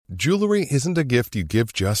Jewelry isn't a gift you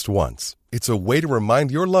give just once. It's a way to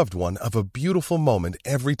remind your loved one of a beautiful moment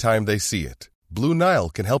every time they see it. Blue Nile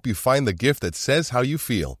can help you find the gift that says how you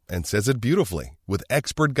feel and says it beautifully, with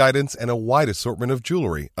expert guidance and a wide assortment of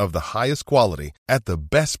jewelry of the highest quality at the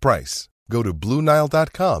best price. Go to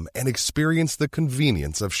BlueNile.com and experience the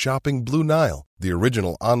convenience of shopping Blue Nile, the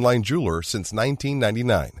original online jeweler since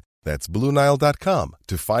 1999. That's BlueNile.com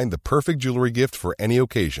to find the perfect jewelry gift for any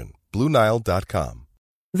occasion. BlueNile.com.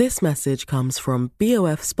 This message comes from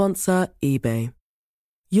BOF sponsor eBay.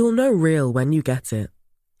 You'll know real when you get it.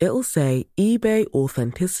 It'll say eBay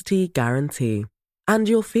Authenticity Guarantee. And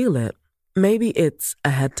you'll feel it. Maybe it's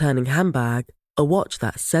a head-turning handbag, a watch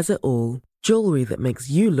that says it all, jewelry that makes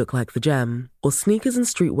you look like the gem, or sneakers and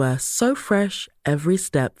streetwear so fresh every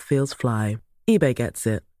step feels fly. eBay gets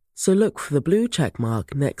it. So look for the blue check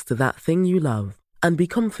mark next to that thing you love. And be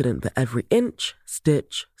confident that every inch,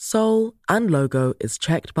 stitch, sole, and logo is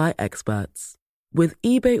checked by experts. With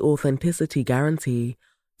eBay Authenticity Guarantee,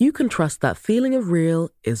 you can trust that feeling of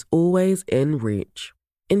real is always in reach.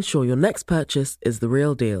 Ensure your next purchase is the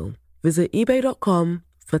real deal. Visit eBay.com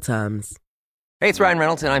for terms. Hey, it's Ryan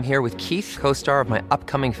Reynolds, and I'm here with Keith, co-star of my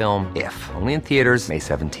upcoming film, If, only in theaters May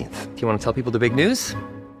 17th. Do you want to tell people the big news?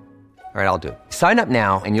 All right, I'll do it. Sign up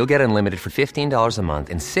now and you'll get unlimited for $15 a month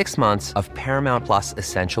and 6 months of Paramount Plus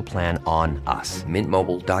Essential Plan on us.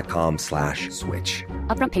 MintMobile.com/switch.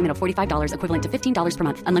 Upfront payment of $45 equivalent to $15 per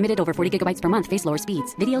month. Unlimited over 40 gigabytes per month. Face lower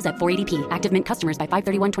speeds. Videos at 480p. Active Mint customers by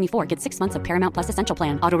 531.24 get 6 months of Paramount Plus Essential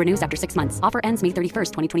Plan. Auto renews after 6 months. Offer ends May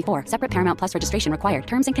 31st, 2024. Separate Paramount Plus registration required.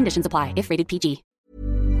 Terms and conditions apply if rated PG.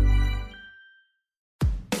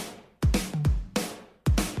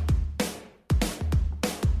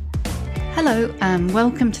 Hello and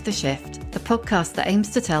welcome to The Shift, the podcast that aims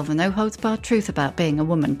to tell the no-holds-barred truth about being a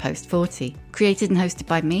woman post-40. Created and hosted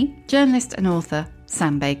by me, journalist and author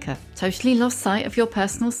Sam Baker. Totally lost sight of your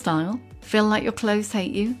personal style? Feel like your clothes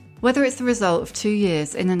hate you? Whether it's the result of 2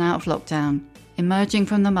 years in and out of lockdown, emerging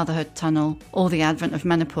from the motherhood tunnel, or the advent of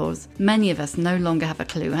menopause, many of us no longer have a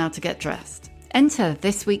clue how to get dressed. Enter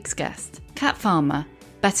this week's guest, Kat Farmer,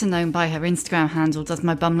 better known by her Instagram handle Does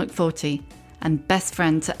My Bum Look 40, and best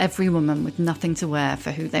friend to every woman with nothing to wear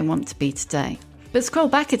for who they want to be today. But scroll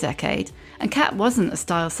back a decade, and Kat wasn't a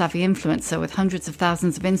style-savvy influencer with hundreds of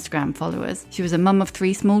thousands of Instagram followers. She was a mum of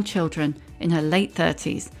 3 small children in her late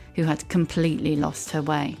 30s who had completely lost her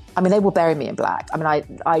way. I mean, they will bury me in black. I mean,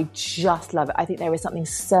 I just love it. I think there is something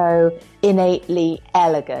so innately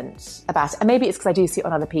elegant about it. And maybe it's because I do see it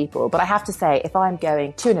on other people, but I have to say, if I'm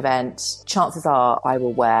going to an event, chances are I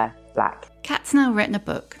will wear black. Kat's now written a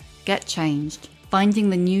book, Get Changed,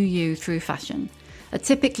 Finding the New You Through Fashion, a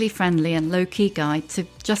typically friendly and low-key guide to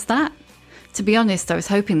just that. To be honest, I was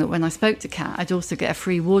hoping that when I spoke to Kat, I'd also get a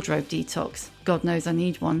free wardrobe detox. God knows I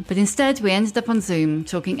need one. But instead, we ended up on Zoom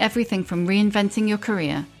talking everything from reinventing your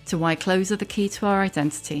career to why clothes are the key to our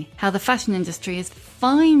identity, how the fashion industry is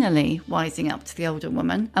finally wising up to the older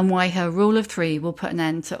woman, and why her rule of 3 will put an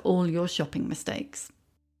end to all your shopping mistakes.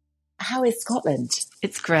 How is Scotland?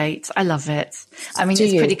 It's great. I love it. I mean,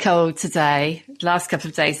 it's pretty cold today. Last couple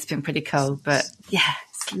of days it's been pretty cold, but yeah,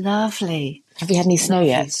 it's lovely. Have you had any snow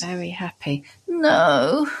yet? Very happy.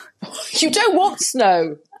 No. You don't want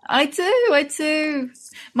snow. I do.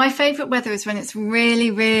 My favourite weather is when it's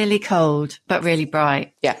really, really cold, but really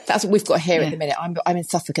bright. Yeah, that's what we've got here at the minute. I'm in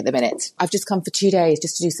Suffolk at the minute. I've just come for 2 days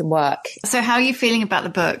just to do some work. So how are you feeling about the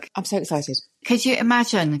book? I'm so excited. Could you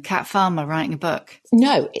imagine Kat Farmer writing a book?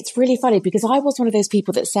 No, it's really funny because I was one of those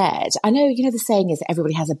people that said, I know, you know, the saying is that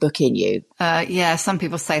everybody has a book in you. Yeah, some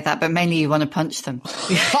people say that, but mainly you want to punch them.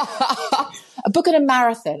 A book and a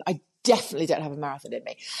marathon. I definitely don't have a marathon in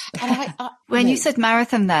me. And when you said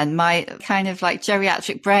marathon then, my kind of like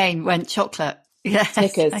geriatric brain went chocolate. Yeah.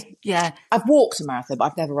 Snickers. Yeah. I've walked a marathon, but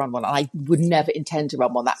I've never run one. And I would never intend to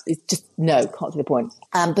run one. That is just, no, can't see the point.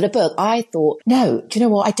 But a book, I thought, no, do you know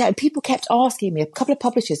what? I don't. People kept asking me, a couple of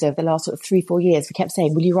publishers over the last sort of 3-4 years, we kept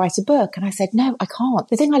saying, will you write a book? And I said, no, I can't.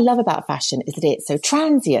 The thing I love about fashion is that it's so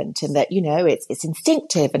transient and that, you know, it's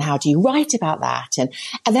instinctive. And how do you write about that? And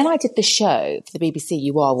then I did the show for the BBC,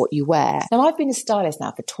 You Are What You Wear. Now I've been a stylist now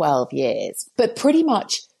for 12 years, but pretty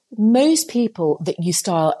much most people that you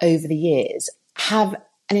style over the years have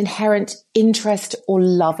an inherent interest or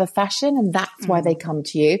love of fashion, and that's why they come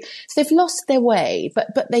to you. So they've lost their way,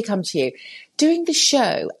 but they come to you. Doing the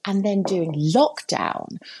show and then doing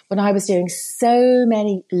lockdown, when I was doing so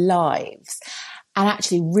many lives and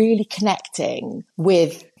actually really connecting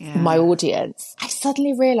with my audience, I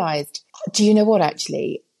suddenly realized, do you know what,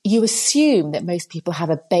 actually? You assume that most people have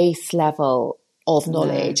a base level of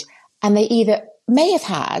knowledge and they either may have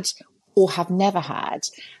had or have never had.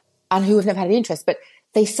 and who have never had any interest, but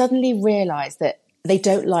they suddenly realise that they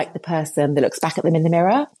don't like the person that looks back at them in the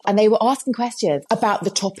mirror. And they were asking questions about the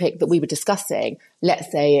topic that we were discussing.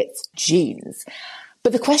 Let's say it's jeans.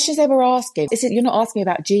 But the questions they were asking, you're not asking me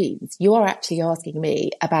about jeans. You are actually asking me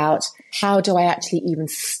about how do I actually even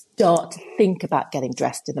start to think about getting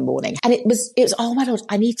dressed in the morning. And it was, oh my Lord,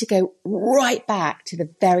 I need to go right back to the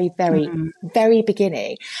very, very, very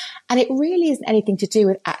beginning. And it really isn't anything to do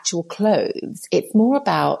with actual clothes. It's more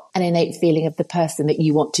about an innate feeling of the person that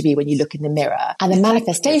you want to be when you look in the mirror. And the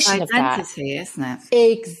manifestation of that. Identity, isn't it?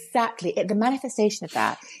 Exactly. The manifestation of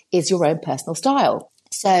that is your own personal style.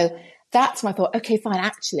 So that's when I thought, okay, fine,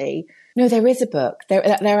 actually, no, there is a book. There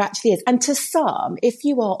actually is. And to some, if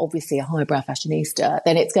you are obviously a highbrow fashionista,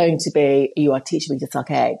 then it's going to be, you are teaching me to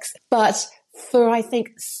suck eggs. But for, I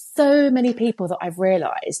think, so many people that I've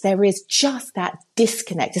realised, there is just that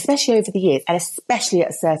disconnect, especially over the years, and especially at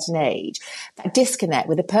a certain age, that disconnect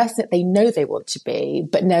with the person that they know they want to be,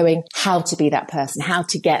 but knowing how to be that person, how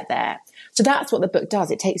to get there. So that's what the book does.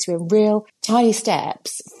 It takes you in real tiny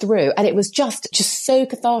steps through. And it was just so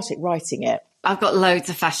cathartic writing it. I've got loads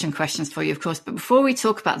of fashion questions for you, of course. But before we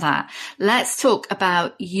talk about that, let's talk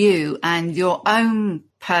about you and your own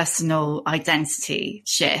personal identity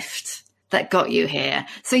shift that got you here.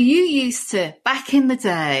 So you used to, back in the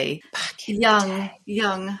day,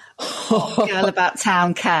 young girl about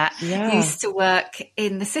town cat, used to work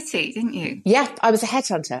in the city, didn't you? Yeah, I was a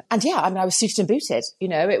headhunter. And I was suited and booted.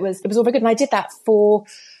 It was all very good. And I did that for,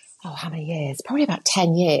 how many years? Probably about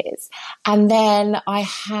 10 years. And then I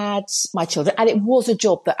had my children, and it was a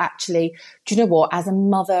job that actually, do you know what, as a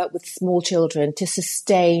mother with small children, to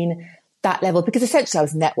sustain that level, because essentially I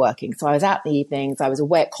was networking. So I was out in the evenings, I was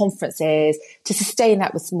away at conferences. To sustain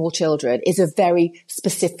that with small children is a very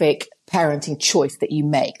specific parenting choice that you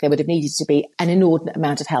make. There would have needed to be an inordinate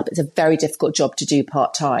amount of help. It's a very difficult job to do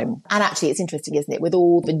part-time. And actually it's interesting, isn't it? With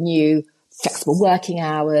all the new flexible working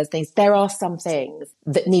hours, things, there are some things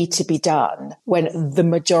that need to be done when the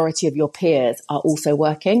majority of your peers are also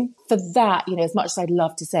working. For that, as much as I'd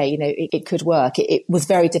love to say, it could work, it was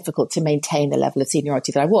very difficult to maintain the level of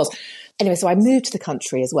seniority that I was. Anyway, so I moved to the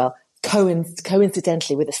country as well,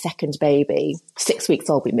 coincidentally with a second baby, 6 weeks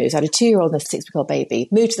old we moved. I had a 2-year-old and a 6-week-old baby,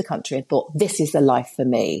 moved to the country and thought, this is the life for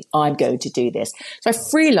me. I'm going to do this. So I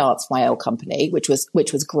freelanced my old company, which was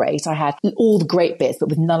great. I had all the great bits, but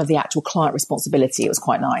with none of the actual client responsibility. It was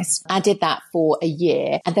quite nice. I did that for a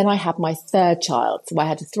year. And then I had my third child. So I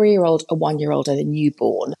had a 3-year-old, a 1-year-old and a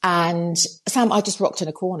newborn. And Sam, I just rocked in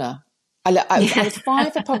a corner. I was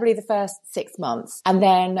fine for probably the first 6 months. And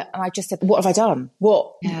then I just said, what have I done?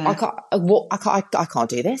 I can't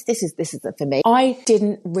do this. This is for me. I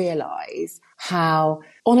didn't realize how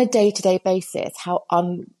on a day-to-day basis, how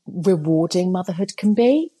unrewarding motherhood can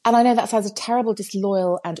be. And I know that sounds a terrible,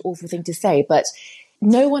 disloyal and awful thing to say, but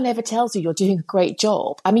no one ever tells you you're doing a great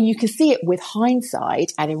job. I mean, you can see it with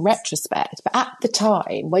hindsight and in retrospect, but at the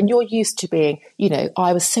time when you're used to being,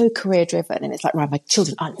 I was so career driven and it's like, right, my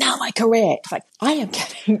children are now my career. It's like, I am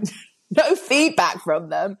getting no feedback from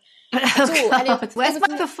them. Where's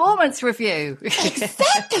my performance review?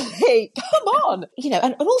 Exactly. Come on.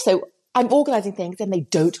 And also I'm organising things and they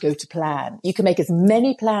don't go to plan. You can make as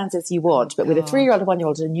many plans as you want, but with a 3-year-old, a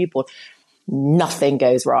 1-year-old and a newborn, nothing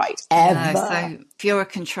goes right ever. No, so if you're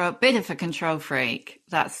a bit of a control freak,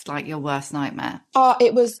 that's like your worst nightmare. I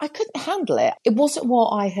couldn't handle it. It wasn't what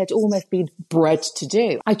I had almost been bred to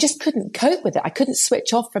do. I just couldn't cope with it. I couldn't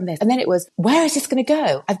switch off from this. And then it was, where is this going to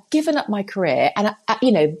go? I've given up my career. And,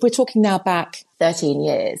 we're talking now back 13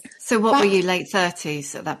 years. So what were you, late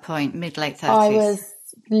 30s at that point, mid-late 30s?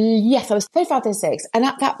 I was 35, 36. And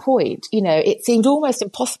at that point, it seemed almost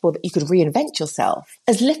impossible that you could reinvent yourself.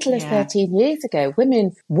 As little as 13 years ago,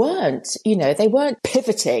 women weren't, they weren't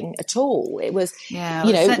pivoting at all. It was,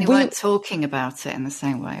 certainly weren't talking about it in the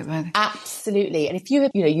same way, were they? Absolutely. And if you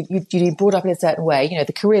had, you'd been brought up in a certain way,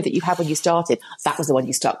 the career that you had when you started, that was the one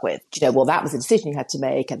you stuck with. That was a decision you had to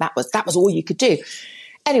make. And that was all you could do.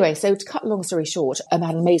 Anyway, so to cut a long story short, I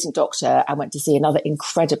had an amazing doctor and went to see another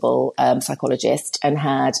incredible psychologist and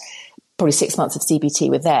had probably 6 months of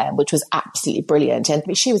CBT with them, which was absolutely brilliant.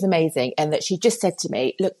 And she was amazing. And that she just said to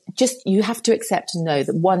me, look, you have to accept and know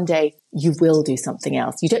that one day you will do something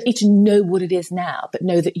else. You don't need to know what it is now, but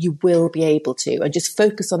know that you will be able to, and just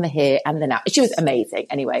focus on the here and the now. She was amazing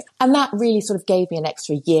anyway. And that really sort of gave me an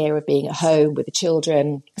extra year of being at home with the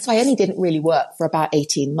children. So I only didn't really work for about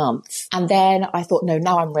 18 months. And then I thought, no,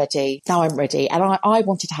 now I'm ready. And I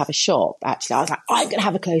wanted to have a shop, actually. I was like, I'm going to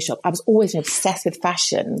have a clothes shop. I was always obsessed with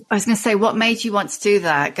fashion. I was going to say, what made you want to do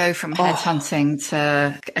that? Go from headhunting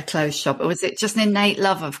to a clothes shop? Or was it just an innate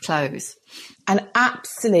love of clothes? an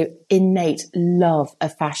absolute innate love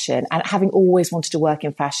of fashion, and having always wanted to work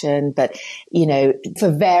in fashion, but, you know, for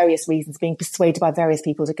various reasons, being persuaded by various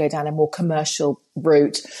people to go down a more commercial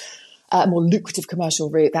route, a more lucrative commercial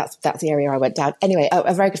route. That's the area I went down. Anyway,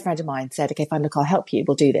 a very good friend of mine said, okay, fine, look, I'll help you.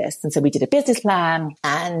 We'll do this. And so we did a business plan,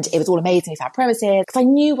 and it was all amazing. We found premises because I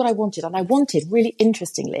knew what I wanted. And I wanted, really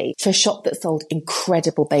interestingly, for a shop that sold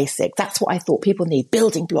incredible basics. That's what I thought people need.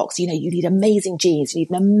 Building blocks. You know, you need amazing jeans. You need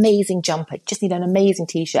an amazing jumper. You just need an amazing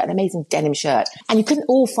t-shirt, an amazing denim shirt. And you couldn't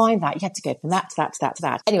all find that. You had to go from that to that to that to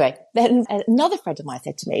that. Anyway, then another friend of mine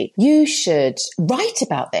said to me, you should write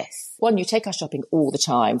about this. One, you take us shopping all the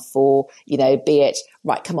time for, you know, be it,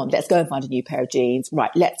 right, come on, let's go and find a new pair of jeans. Right,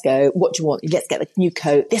 let's go. What do you want? Let's get the new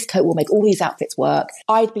coat. This coat will make all these outfits work.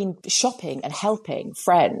 I'd been shopping and helping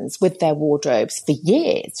friends with their wardrobes for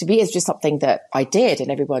years. To me, it's just something that I did, and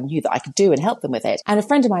everyone knew that I could do and help them with it. And a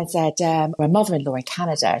friend of mine said, my mother-in-law in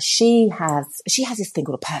Canada, she has this thing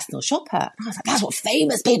called a personal shopper. And I was like, that's what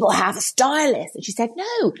famous people have, a stylist. And she said,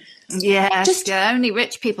 no. Yes, only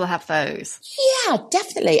rich people have those. Yeah,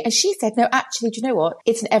 definitely. And she said, no, actually, do you know what?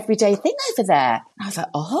 It's an everyday thing over there. And I was like,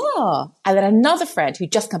 oh. And then another friend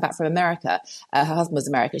who'd just come back from America, her husband was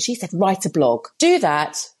American, she said, write a blog. Do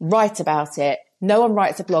that, write about it. No one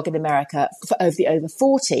writes a blog in America for over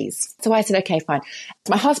 40s. So I said, okay, fine. So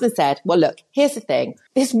my husband said, well, look, here's the thing.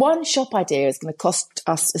 This one shop idea is going to cost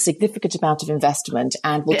us a significant amount of investment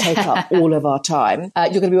and will take up all of our time. You're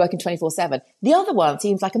going to be working 24/7. The other one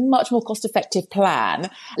seems like a much more cost-effective plan.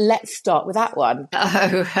 Let's start with that one.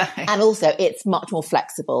 Oh, right. And also, it's much more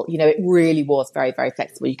flexible. You know, it really was very, very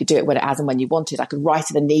flexible. You could do it as and when you wanted. I could write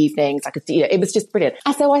it in the evenings. It was just brilliant.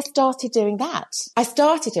 And so I started doing that.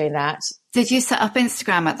 Did you set up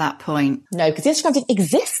Instagram at that point? No, because Instagram didn't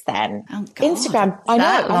exist then. Oh, God. Instagram, I know.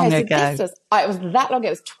 That long ago. It was that long. It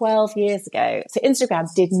was 12 years ago. So Instagram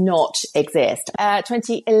did not exist.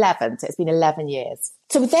 2011. So it's been 11 years.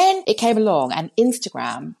 So then it came along, and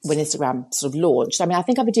Instagram, when Instagram sort of launched, I mean, I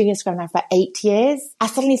think I've been doing Instagram now for about 8 years. I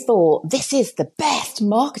suddenly thought, this is the best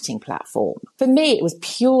marketing platform. For me, it was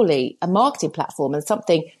purely a marketing platform and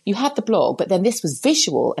something, you had the blog, but then this was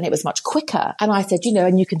visual and it was much quicker. And I said, you know,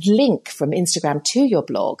 and you could link from Instagram to your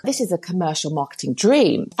blog. This is a commercial marketing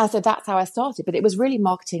dream. And so that's how I started. But it was really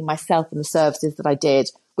marketing myself and the services that I did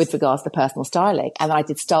with regards to personal styling. And then I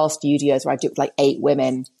did style studios where I did it with like 8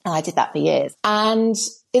 women. And I did that for years. And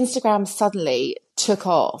Instagram suddenly took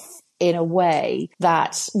off in a way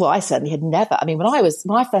that, well, I certainly had never. I mean, when I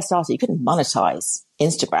first started, you couldn't monetize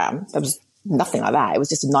Instagram. There was nothing like that. It was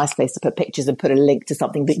just a nice place to put pictures and put a link to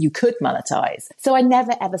something that you could monetize. So I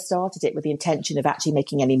never ever started it with the intention of actually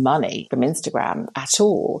making any money from Instagram at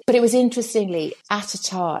all. But it was interestingly at a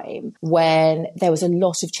time when there was a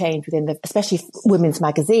lot of change within especially women's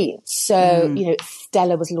magazines. So, you know,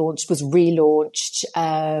 Stella was relaunched.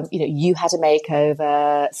 You know, You Had a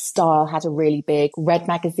Makeover, Style had a really big, Red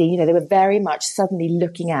magazine. You know, they were very much suddenly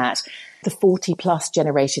looking at the 40 plus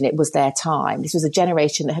generation. It was their time. This was a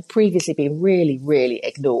generation that had previously been really, really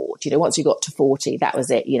ignored. You know, once you got to 40, that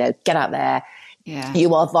was it. You know, get out there. Yeah.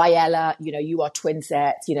 You are Viella, you know, you are twin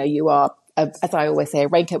sets, you know, you are, as I always say, a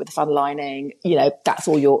raincoat with a fun lining. You know, that's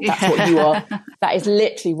what you are. That is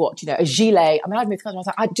literally what, you know, a gilet. I mean, I'd moved to Canada,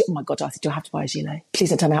 I was like, oh my God, Darcy, do I have to buy a gilet? Please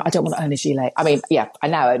don't tell me, I don't want to own a gilet. I mean, yeah, I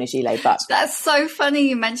now own a gilet, but. That's so funny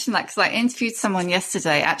you mentioned that, because I interviewed someone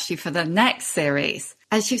yesterday actually for the next series.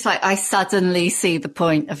 And she was like, I suddenly see the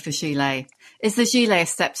point of the gilet. Is the gilet a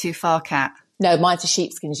step too far, Kat? No, mine's a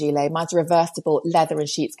sheepskin gilet. Mine's a reversible leather and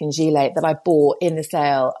sheepskin gilet that I bought in the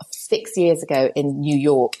sale 6 years ago in New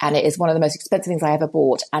York. And it is one of the most expensive things I ever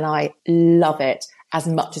bought. And I love it as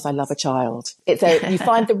much as I love a child. You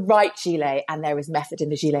find the right gilet, and there is method in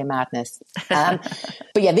the gilet madness. But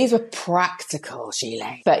yeah, these were practical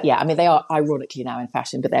gilets. But yeah, I mean, they are ironically now in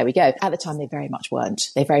fashion, but there we go. At the time, they very much weren't.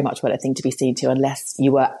 They very much weren't a thing to be seen to unless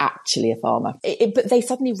you were actually a farmer. But they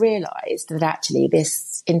suddenly realized that actually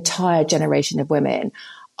this entire generation of women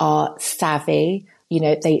are savvy. You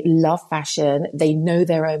know, they love fashion. They know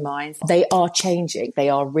their own minds. They are changing. They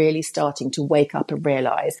are really starting to wake up and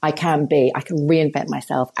realize I can reinvent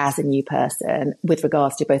myself as a new person with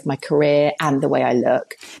regards to both my career and the way I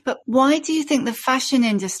look. But why do you think the fashion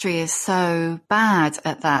industry is so bad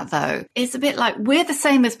at that, though? It's a bit like we're the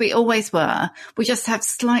same as we always were. We just have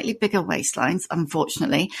slightly bigger waistlines,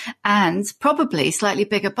 unfortunately, and probably slightly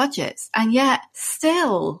bigger budgets. And yet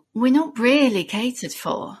still, we're not really catered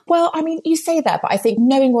for. Well, I mean, you say that, but I think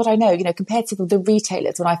knowing what I know, compared to the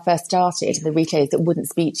retailers when I first started, the retailers that wouldn't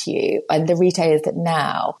speak to you and the retailers that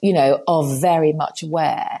now, are very much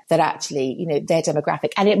aware that actually, their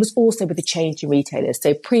demographic. And it was also with the change in retailers.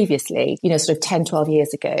 So previously, sort of 10, 12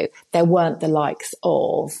 years ago, there weren't the likes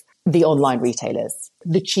of the online retailers,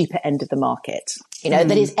 the cheaper end of the market,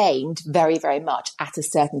 that is aimed very, very much at a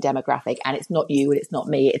certain demographic. And it's not you and it's not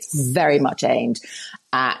me. It's very much aimed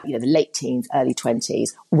at, the late teens, early 20s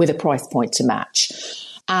with a price point to match.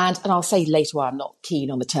 And I'll say later on, I'm not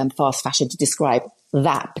keen on the term fast fashion to describe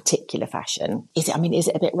that particular fashion. Is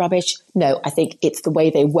it a bit rubbish? No, I think it's the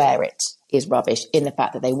way they wear it is rubbish in the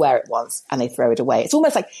fact that they wear it once and they throw it away. It's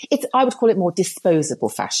almost like I would call it more disposable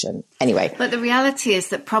fashion anyway. But the reality is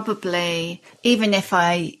that probably even if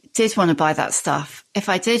I did want to buy that stuff, if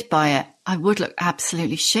I did buy it, I would look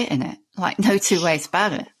absolutely shit in it. Like no two ways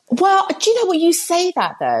about it. Well, do you know what? You say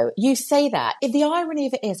that though. You say that. The irony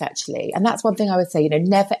of it is actually, and that's one thing I would say,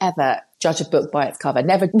 never ever judge a book by its cover.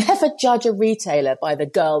 Never judge a retailer by the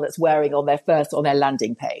girl that's wearing on their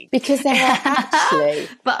landing page. Because there are actually...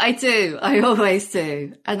 But I do. I always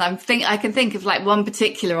do. And I can think of like one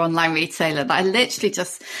particular online retailer that I literally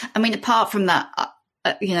just, apart from that,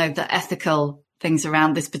 the ethical things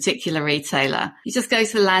around this particular retailer, you just go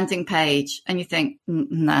to the landing page and you think,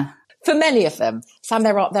 no. For many of them, Sam,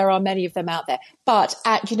 there are many of them out there. But,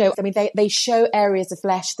 they show areas of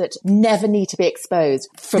flesh that never need to be exposed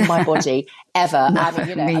from my body ever.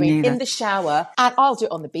 In the shower, and I'll do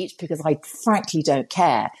it on the beach because I frankly don't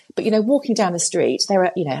care. But, walking down the street, there's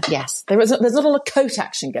not a lot of coat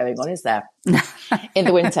action going on, is there? In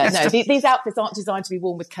the winter. No, these outfits aren't designed to be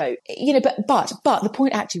worn with coat. But the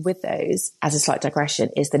point actually with those, as a slight digression,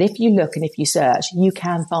 is that if you look and if you search, you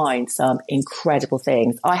can find some incredible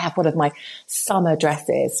things. I have one of my summer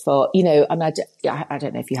dresses for, I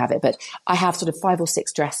don't know if you have it, but I have sort of 5 or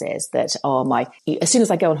 6 dresses that are as soon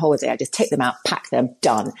as I go on holiday, I just take them out, pack them,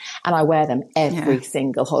 done. And I wear them every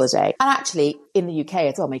single holiday. And actually in the UK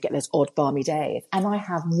as well, we get those odd balmy days. And I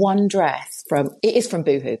have one dress it is from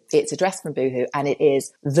Boohoo. It's a dress from Boohoo and it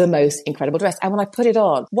is the most incredible dress. And when I put it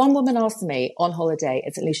on, one woman asked me on holiday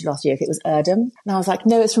in St. Lucia last year if it was Erdem. And I was like,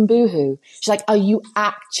 no, it's from Boohoo. She's like, are you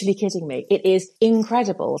actually kidding me? It is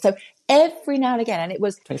incredible. So every now and again, and it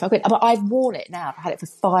was 25 quid, but I've worn it now. I've had it for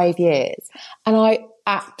 5 years and I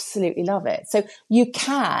absolutely love it. So you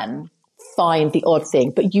can find the odd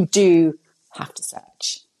thing, but you do have to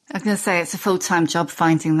search. I was going to say it's a full-time job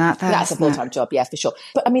finding that. That's a full-time job, yeah, for sure.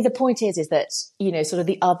 But the point is that, sort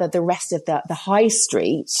of the rest of the high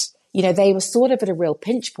street, they were sort of at a real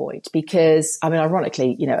pinch point because,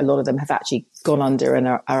 ironically, a lot of them have actually gone under and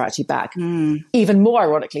are actually back. Even more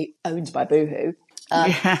ironically, owned by Boohoo.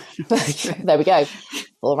 But there we go.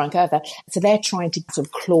 All around curve there. So they're trying to sort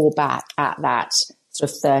of claw back at that sort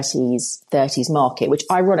of 30s market, which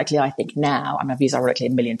ironically, I think now, I've used ironically a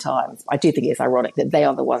million times. I do think it's ironic that they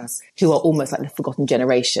are the ones who are almost like the forgotten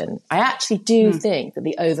generation. I actually do think that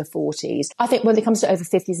the over 40s, I think when it comes to over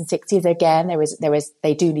 50s and 60s, again,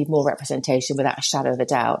 they do need more representation without a shadow of a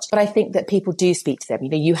doubt. But I think that people do speak to them.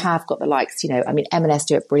 You have got the likes, M&S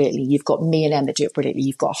do it brilliantly. You've got Me and Em that do it brilliantly.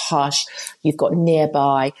 You've got Hush. You've got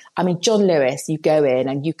Nearby. John Lewis, you go in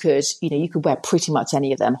and you could wear pretty much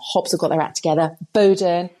any of them. Hobbs have got their act together.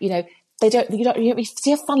 Boden, you don't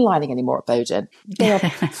see a fun lining anymore at Boden. They are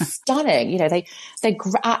stunning. They're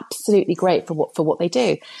absolutely great for what they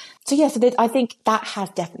do. So I think that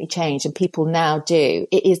has definitely changed, and people now do.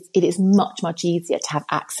 It is much, much easier to have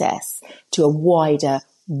access to a wider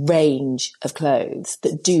range of clothes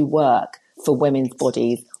that do work for women's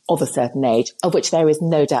bodies of a certain age, of which there is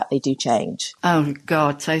no doubt they do change. Oh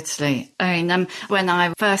God, totally. When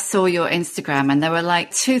I first saw your Instagram, and there were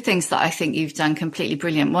like 2 things that I think you've done completely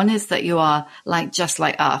brilliant. One is that you are just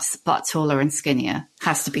like us, but taller and skinnier,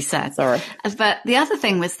 has to be said. Sorry. But the other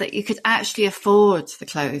ththing was that you could actually afford the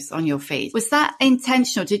clothes on your feet. Was that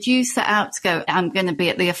intentional? Did you set out to go, I'm going to be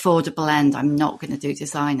at the affordable end, I'm not going to do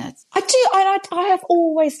designers? I do. I have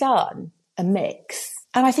always done a mix.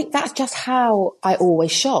 And I think that's just how I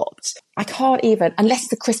always shopped. I can't even, unless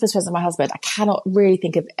it's a Christmas present from my husband, I cannot really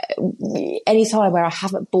think of any time where I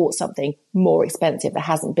haven't bought something more expensive that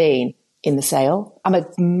hasn't been in the sale. I'm a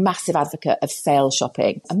massive advocate of sale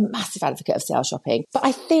shopping, But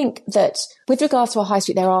I think that with regards to our high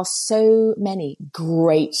street, there are so many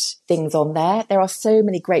great things on there. There are so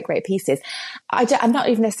many great pieces. I'm not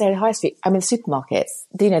even necessarily high street. I'm in the supermarkets.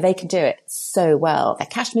 They can do it so well. Their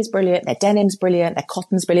cashmere's brilliant. Their denim's brilliant. Their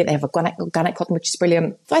cotton's brilliant. They have organic cotton, which is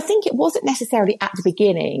brilliant. So I think it wasn't necessarily at the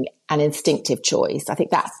beginning an instinctive choice. I think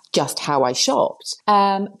that's just how I shopped.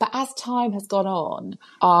 But as time has gone on,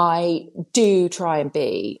 I do try and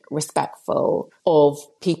be respectful of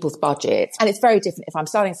people's budgets. And it's very different if I'm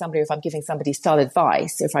styling somebody or if I'm giving somebody style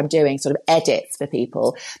advice, or if I'm doing sort of edits for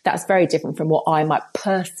people. That's very different from what I might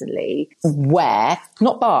personally wear,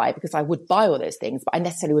 not buy, because I would buy all those things, but I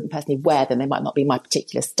necessarily wouldn't personally wear them. They might not be my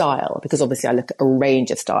particular style, because obviously I look at a range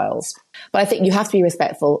of styles. But I think you have to be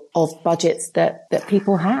respectful of budgets that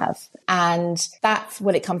people have. And that's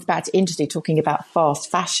when it comes back to industry, talking about fast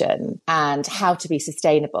fashion and how to be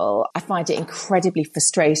sustainable. I find it incredibly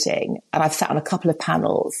frustrating. And I've sat on a couple of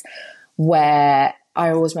panels where I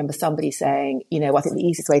always remember somebody saying, you know, I think the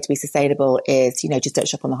easiest way to be sustainable is, you know, just don't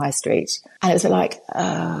shop on the high street. And it was like,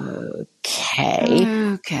 okay,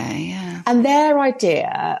 yeah. And their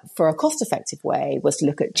idea for a cost-effective way was to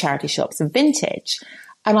look at charity shops and vintage.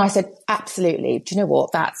 And I said, absolutely. Do you know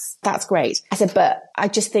what? That's great. I said, but I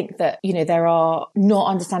just think that, you know, there are not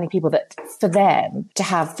understanding people that for them to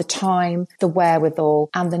have the time, the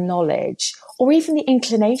wherewithal and the knowledge, or even the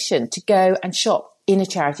inclination to go and shop in a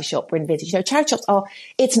charity shop or in vintage. You know, charity shops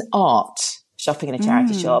it's an art, shopping in a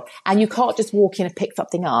charity shop. And you can't just walk in and pick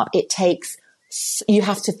something up. You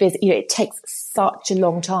have to visit, you know, it takes such a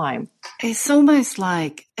long time. It's almost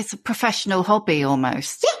like it's a professional hobby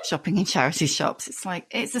almost, shopping in charity shops. It's like,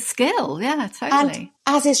 it's a skill. Yeah, totally. And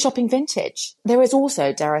as is shopping vintage. There is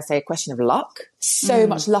also, dare I say, a question of luck. So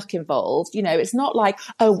much luck involved. You know, it's not like,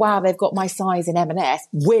 oh, wow, they've got my size in M&S,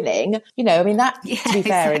 winning. You know, I mean, that, to be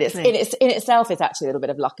fair, exactly. in itself is actually a little bit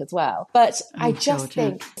of luck as well. But I just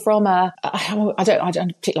think from I don't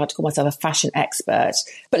particularly like to call myself a fashion expert,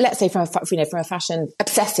 but let's say from a fashion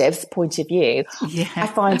obsessive point of view, I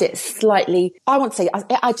find it slightly, I want to say,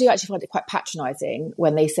 I do actually find it quite patronising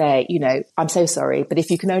when they say, you know, I'm so sorry, but if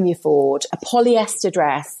you can only afford a polyester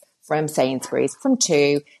dress from Sainsbury's from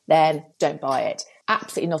two, then don't buy it.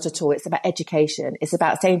 Absolutely not at all. It's about education. It's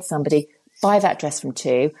about saying to somebody, buy that dress from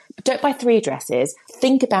two, but don't buy three dresses.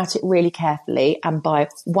 Think about it really carefully and buy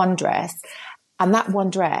one dress. And that one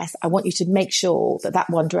dress, I want you to make sure that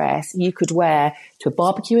one dress you could wear to a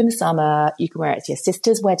barbecue in the summer. You can wear it to your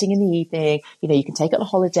sister's wedding in the evening. You know, you can take it on a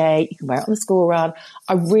holiday. You can wear it on the school run.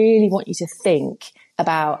 I really want you to think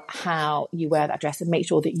about how you wear that dress and make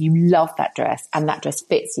sure that you love that dress and that dress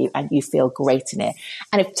fits you and you feel great in it.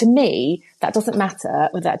 And to me, that doesn't matter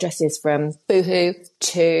whether that dress is from Boohoo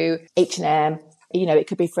to H&M. You know, it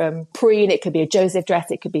could be from Preen, it could be a Joseph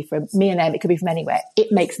dress, it could be from M&M, it could be from anywhere.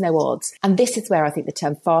 It makes no odds. And this is where I think the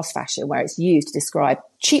term fast fashion, where it's used to describe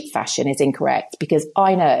cheap fashion, is incorrect, because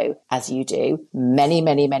I know, as you do, many,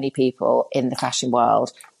 many, many people in the fashion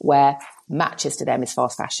world where matches to them is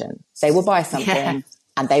fast fashion. They will buy something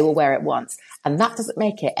and they will wear it once. And that doesn't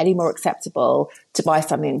make it any more acceptable to buy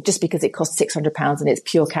something just because it costs £600 and it's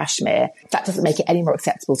pure cashmere. That doesn't make it any more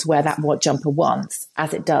acceptable to wear that jumper once,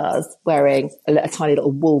 as it does wearing a tiny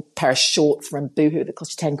little wool pair of shorts from Boohoo that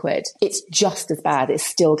cost you 10 quid. It's just as bad. It's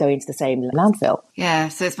still going to the same landfill. Yeah,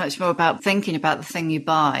 so it's much more about thinking about the thing you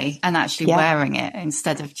buy and actually wearing it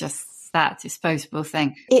instead of just that disposable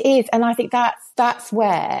thing. It is. And I think that's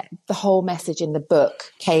where the whole message in the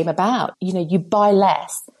book came about. You know, you buy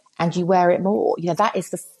less and you wear it more. You know, that is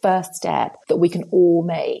the first step that we can all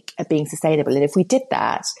make at being sustainable. And if we did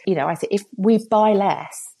that, you know, I think if we buy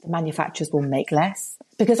less, the manufacturers will make less.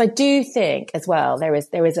 Because I do think as well, there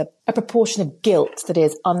is a proportion of guilt that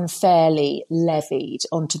is unfairly levied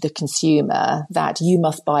onto the consumer that you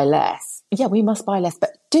must buy less. Yeah, we must buy less.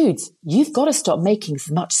 But dudes, you've got to stop making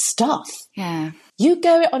so much stuff. Yeah. You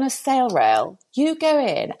go on a sale rail, you go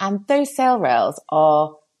in and those sale rails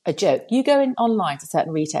are a joke. You go in online to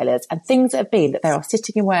certain retailers and things have been that they are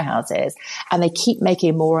sitting in warehouses and they keep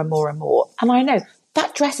making more and more and more. And I know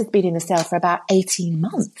that dress has been in the sale for about 18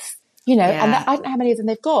 months, you know, and I don't know how many of them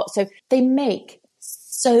they've got. So they make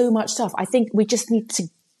so much stuff. I think we just need to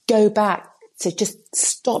go back to just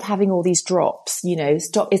stop having all these drops, you know,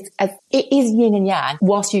 stop. It is yin and yang.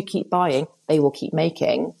 Whilst you keep buying, they will keep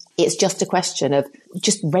making. It's just a question of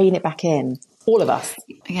just rein it back in. All of us.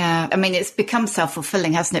 Yeah. I mean, it's become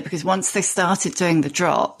self-fulfilling, hasn't it? Because once they started doing the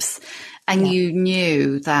drops and you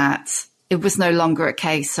knew that it was no longer a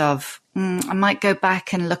case of, I might go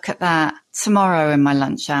back and look at that tomorrow in my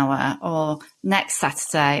lunch hour or next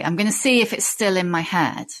Saturday. I'm going to see if it's still in my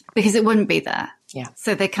head, because it wouldn't be there. Yeah.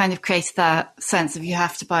 So they kind of created that sense of you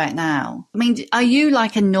have to buy it now. I mean, are you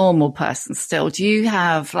like a normal person still? Do you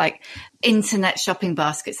have like internet shopping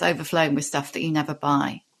baskets overflowing with stuff that you never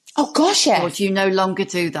buy? Oh, gosh, yes. Or do you no longer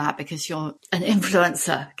do that because you're an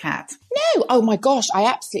influencer, Kat? No, oh my gosh, I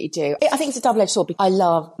absolutely do. I think it's a double-edged sword because I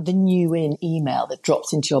love the new email that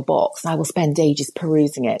drops into your box. I will spend ages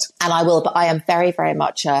perusing it. And I will, but I am very, very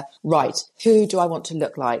much right, who do I want to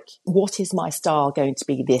look like? What is my style going to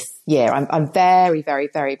be this year? I'm very, very,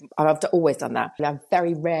 very, I've always done that. I'm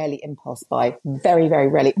very rarely impulse buy, very, very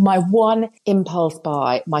rarely. My one impulse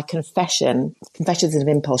buy, my confessions of an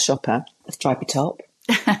impulse shopper, a stripy top.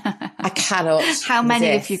 I cannot. How many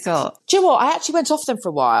resist. have you got? Do you know what? I actually went off them for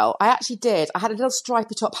a while. I actually did. I had a little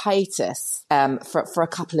stripy top hiatus for a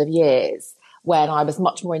couple of years when I was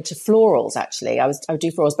much more into florals, actually. I would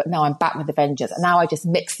do florals, but now I'm back with a vengeance. And now I just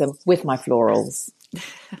mix them with my florals.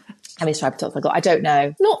 How many stripy tops I got? I don't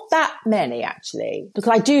know. Not that many, actually,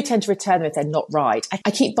 because I do tend to return them if they're not right.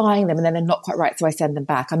 I keep buying them and then they're not quite right, so I send them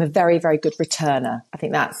back. I'm a very, very good returner. I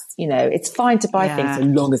think that's, it's fine to buy things so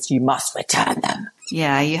long as you must return them.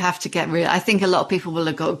 Yeah, you have to get I think a lot of people will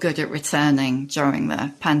have got good at returning during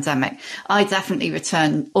the pandemic. I definitely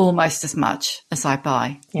return almost as much as I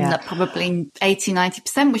buy. Yeah. Probably 80,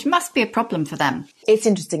 90%, which must be a problem for them. It's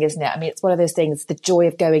interesting, isn't it? I mean, it's one of those things, the joy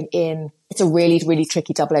of going in. It's a really, really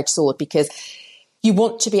tricky double-edged sword because you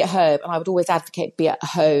want to be at home, and I would always advocate be at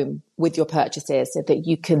home with your purchases so that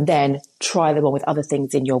you can then try them on with other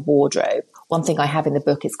things in your wardrobe. One thing I have in the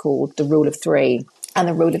book is called the Rule of Three. And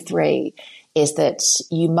the Rule of Three is that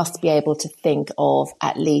you must be able to think of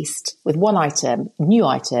at least, with one new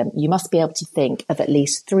item, you must be able to think of at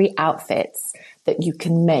least 3 outfits that you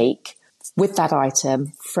can make with that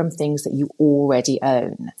item from things that you already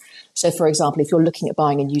own. So, for example, if you're looking at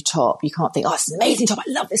buying a new top, you can't think, oh, it's an amazing top. I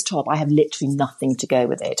love this top. I have literally nothing to go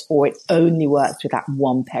with it. Or it only works with that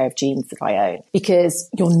one pair of jeans that I own, because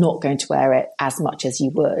you're not going to wear it as much as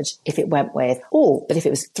you would if it went with, but if it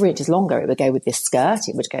was 3 inches longer, it would go with this skirt.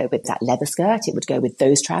 It would go with that leather skirt. It would go with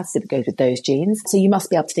those trousers. It would go with those jeans. So you must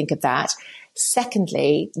be able to think of that.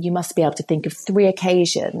 Secondly, you must be able to think of 3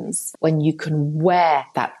 occasions when you can wear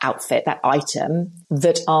that outfit, that item,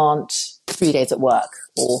 that aren't 3 days at work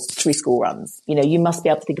or 3 school runs. You must be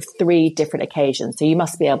able to think of 3 different occasions. So you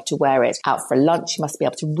must be able to wear it out for lunch. You must be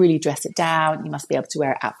able to really dress it down. You must be able to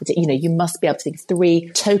wear it out for dinner. You must be able to think of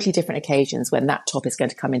 3 totally different occasions when that top is going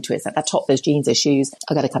to come into it. So that top, those jeans, those shoes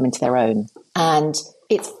are going to come into their own. And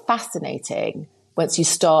it's fascinating once you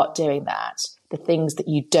start doing that, the things that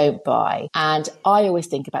you don't buy. And I always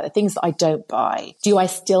think about the things that I don't buy. Do I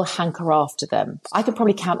still hanker after them? I can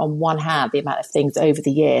probably count on one hand the amount of things over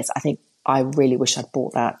the years I think, I really wish I'd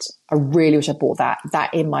bought that. I really wish I bought that.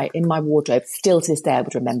 That in my wardrobe, still to this day, I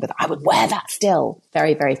would remember that. I would wear that still.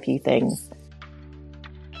 Very, very few things.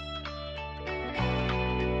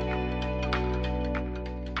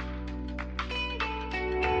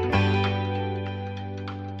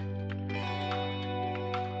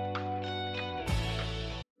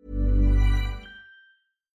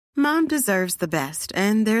 Mom deserves the best,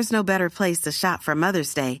 and there's no better place to shop for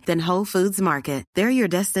Mother's Day than Whole Foods Market. They're your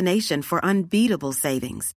destination for unbeatable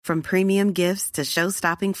savings, from premium gifts to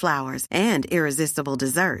show-stopping flowers and irresistible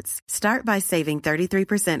desserts. Start by saving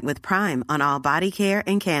 33% with Prime on all body care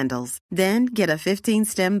and candles. Then get a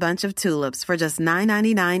 15-stem bunch of tulips for just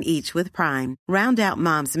 $9.99 each with Prime. Round out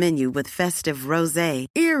Mom's menu with festive rosé,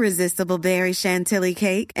 irresistible berry chantilly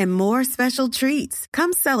cake, and more special treats.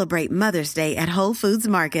 Come celebrate Mother's Day at Whole Foods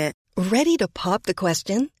Market. Ready to pop the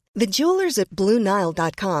question? The jewelers at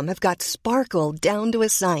BlueNile.com have got sparkle down to a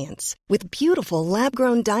science with beautiful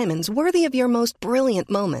lab-grown diamonds worthy of your most brilliant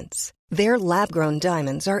moments. Their lab-grown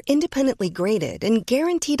diamonds are independently graded and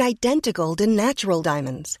guaranteed identical to natural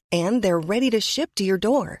diamonds, and they're ready to ship to your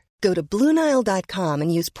door. Go to BlueNile.com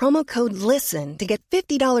and use promo code LISTEN to get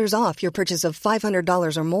 $50 off your purchase of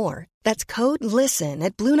 $500 or more. That's code LISTEN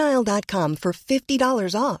at BlueNile.com for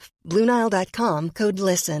 $50 off. BlueNile.com, code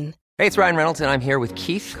LISTEN. Hey, it's Ryan Reynolds, and I'm here with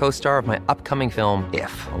Keith, co-star of my upcoming film,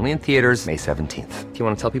 If, only in theaters May 17th. Do you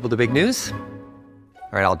want to tell people the big news?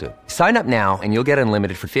 All right, I'll do it. Sign up now and you'll get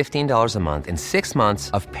unlimited for $15 a month and 6 months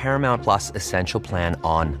of Paramount Plus Essential Plan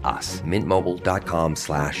on us.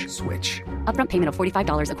 MintMobile.com/switch. Upfront payment of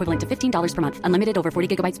 $45 equivalent to $15 per month. Unlimited over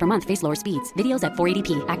 40 gigabytes per month. Face lower speeds. Videos at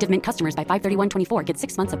 480p. Active Mint customers by 531.24 get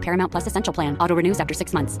 6 months of Paramount Plus Essential Plan. Auto renews after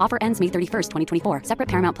 6 months. Offer ends May 31st, 2024. Separate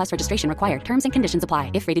Paramount Plus registration required. Terms and conditions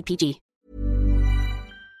apply if rated PG.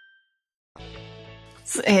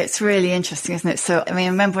 It's really interesting, isn't it? So, I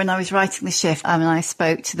remember when I was writing The Shift, and I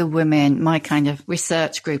spoke to the women, my kind of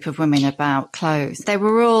research group of women about clothes. They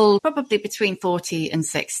were all probably between 40 and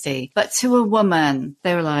 60. But to a woman,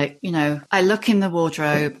 they were like, I look in the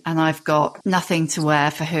wardrobe and I've got nothing to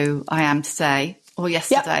wear for who I am today. or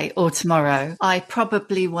yesterday or tomorrow, I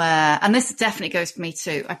probably wear, and this definitely goes for me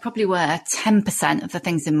too, I probably wear 10% of the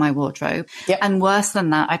things in my wardrobe. Yep. And worse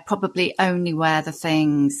than that, I probably only wear the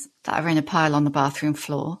things that are in a pile on the bathroom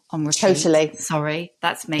floor on repeat. Totally. Sorry,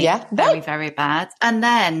 that's me. Yeah. Very, very bad. And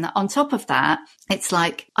then on top of that, it's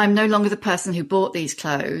like I'm no longer the person who bought these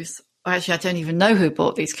clothes. Or actually, I don't even know who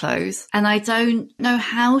bought these clothes, and I don't know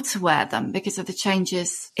how to wear them because of the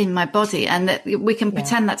changes in my body. And that we can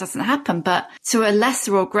pretend that doesn't happen, but to a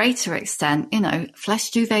lesser or greater extent, you know, flesh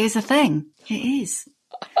duvet is a thing. It is.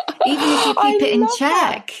 Even if you keep it in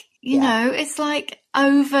check, you know, it's like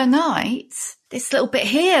overnight, this little bit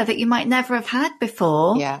here that you might never have had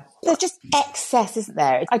before. Yeah. There's just excess, isn't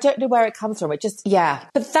there? I don't know where it comes from. It just,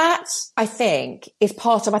 But that, I think, is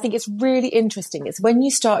part of, I think it's really interesting. It's when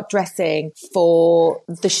you start dressing for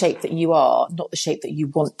the shape that you are, not the shape that you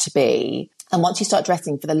want to be. And once you start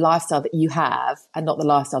dressing for the lifestyle that you have and not the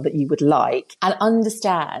lifestyle that you would like, and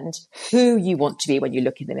understand who you want to be when you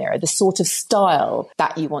look in the mirror, the sort of style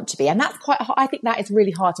that you want to be. And that's I think that is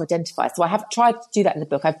really hard to identify. So I have tried to do that in the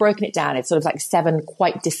book. I've broken it down. It's sort of like 7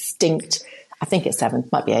 quite distinct, I think it's 7,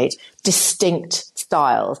 might be 8, distinct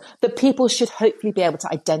styles that people should hopefully be able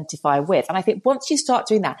to identify with. And I think once you start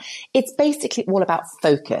doing that, it's basically all about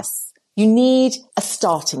focus. You need a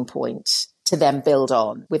starting point to then build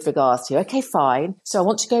on with regards to, okay, fine. So I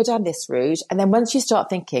want to go down this route. And then once you start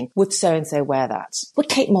thinking, would so-and-so wear that? Would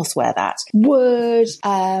Kate Moss wear that? Would,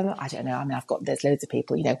 I don't know. I mean, there's loads of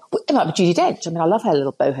people, you know, it might be Judi Dench. I mean, I love her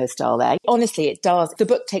little boho style there. Honestly, it does. The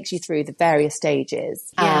book takes you through the various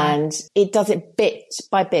stages and it does it bit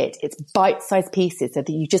by bit. It's bite-sized pieces so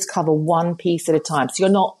that you just cover one piece at a time. So you're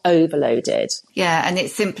not overloaded. Yeah. And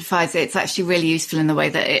it simplifies it. It's actually really useful in the way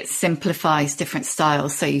that it simplifies different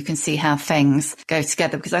styles so you can see how things go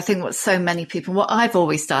together. Because I think what I've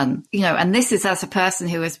always done, you know, and this is as a person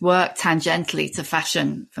who has worked tangentially to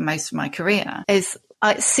fashion for most of my career, is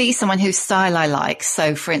I see someone whose style I like.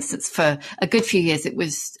 So for instance, for a good few years, it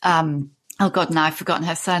was, oh God, now I've forgotten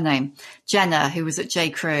her surname. Jenna, who was at J.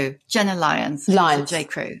 Crew. Jenna Lyons. At J.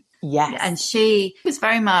 Crew. Yes. And she was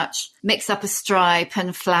very much mix up a stripe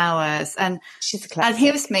and flowers. And she's a classic. And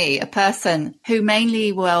here's me, a person who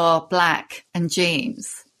mainly wore black and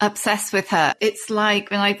jeans. Obsessed with her. It's like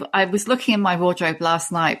when I was looking in my wardrobe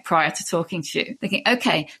last night prior to talking to you, thinking,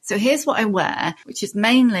 okay, so here's what I wear, which is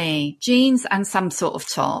mainly jeans and some sort of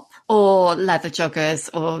top or leather joggers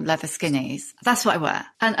or leather skinnies. That's what I wear.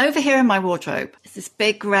 And over here in my wardrobe is this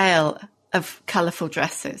big rail of colourful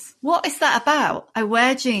dresses. What is that about? I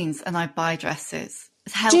wear jeans and I buy dresses.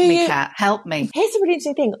 Help me, Kat. Help me. Here's a really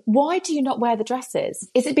interesting thing. Why do you not wear the dresses?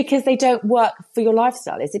 Is it because they don't work for your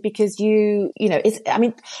lifestyle? Is it because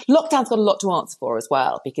lockdown's got a lot to answer for as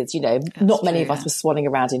well, because, you know, not many of us were swanning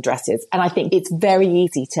around in dresses. And I think it's very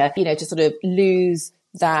easy to, you know, to sort of lose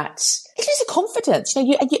that, it is a confidence, you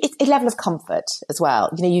know, it's a level of comfort as well.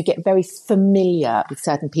 You know, you get very familiar with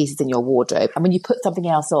certain pieces in your wardrobe. And when you put something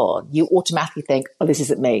else on, you automatically think, oh, this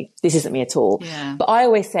isn't me. This isn't me at all. Yeah. But I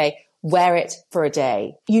always say, wear it for a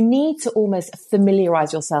day. You need to almost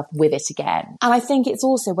familiarize yourself with it again. And I think it's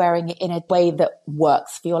also wearing it in a way that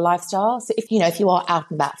works for your lifestyle. So if you are out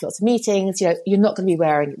and about for lots of meetings, you know, you're not going to be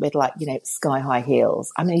wearing it with like, you know, sky high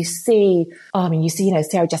heels. I mean, you see, you know,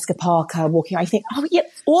 Sarah Jessica Parker walking around, you think, oh yeah,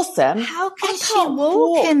 awesome. How can she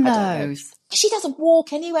walk in those? She doesn't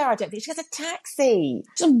walk anywhere, I don't think. She has a taxi.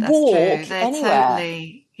 She doesn't walk anywhere.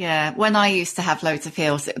 Totally, yeah. When I used to have loads of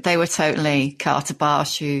heels, they were totally Carter Bar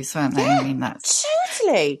shoes, weren't they? Yeah, I mean, that's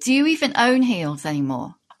totally. Do you even own heels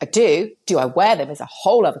anymore? I do. Do I wear them is a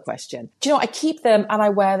whole other question. Do you know what? I keep them and I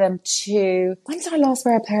wear them to... When did I last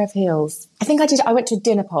wear a pair of heels? I think I did. I went to a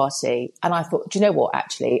dinner party and I thought, do you know what?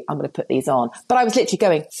 Actually, I'm going to put these on. But I was literally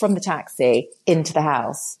going from the taxi into the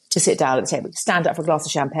house to sit down at the table, stand up for a glass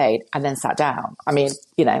of champagne and then sat down. I mean,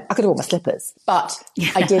 you know, I could have worn my slippers, but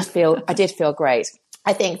I did feel great.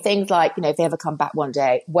 I think things like, you know, if they ever come back one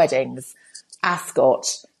day, weddings, Ascot,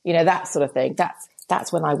 you know, that sort of thing.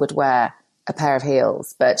 That's when I would wear a pair of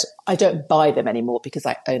heels, but I don't buy them anymore because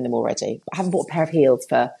I own them already. I haven't bought a pair of heels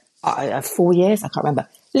for 4 years. I can't remember.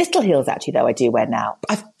 Little heels, actually, though, I do wear now.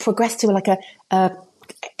 I've progressed to like I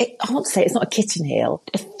want to say it's not a kitten heel,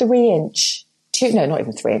 a 3-inch, no, not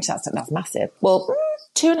even 3 inch. That's massive. Well,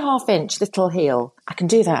 2.5 inch little heel. I can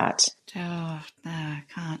do that. Oh, no, I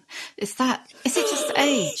can't. Is it just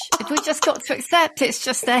age? Have we just got to accept it's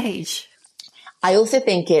just age? I also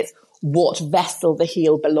think it's what vessel the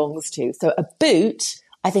heel belongs to. So a boot,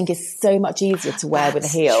 I think, is so much easier to wear with a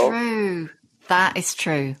heel. True. That is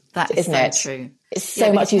true. That is so true. It's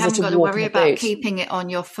so much easier to walk in a boot. You haven't got to worry about keeping it on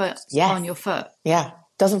your foot. Yes. On your foot. Yeah.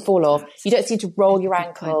 Doesn't fall off. You don't seem to roll your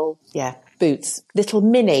ankle. Yeah. boots, little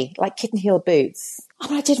mini, like kitten heel boots. Oh,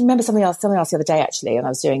 but I did remember something else the other day, actually, and I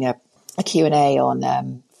was doing a Q&A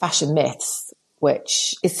on fashion myths,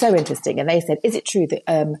 which is so interesting. And they said, is it true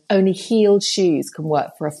that only heeled shoes can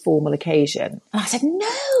work for a formal occasion? And I said,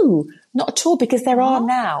 no, not at all, because there are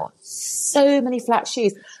now so many flat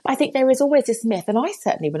shoes. But I think there is always this myth. And I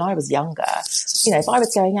certainly, when I was younger, you know, if I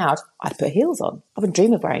was going out, I'd put heels on. I wouldn't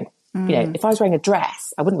dream of wearing, you know, if I was wearing a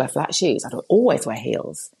dress, I wouldn't wear flat shoes. I'd always wear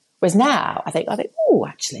heels. Whereas now I think, oh,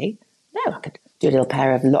 actually, no, I could do a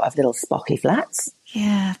lot of little spocky flats.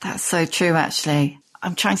 Yeah, that's so true, actually.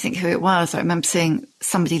 I'm trying to think who it was. I remember seeing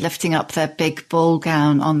somebody lifting up their big ball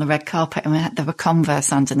gown on the red carpet and there were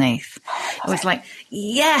Converse underneath. I was like,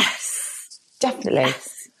 yes! Definitely.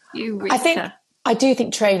 Yes, Eureka. I do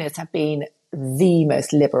think trainers have been the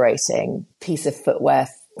most liberating piece of footwear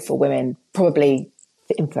for women, probably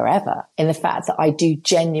in forever, in the fact that I do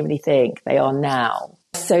genuinely think they are now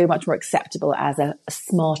so much more acceptable as a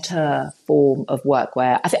smarter form of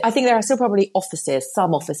workwear. I think there are still probably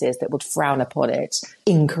some offices that would frown upon it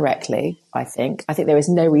incorrectly, I think. I think there is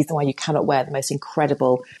no reason why you cannot wear the most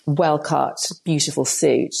incredible, well-cut, beautiful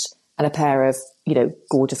suit and a pair of, you know,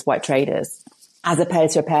 gorgeous white trainers, as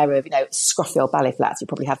opposed to a pair of, you know, scruffy old ballet flats you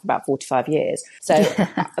probably have for about 45 years. So,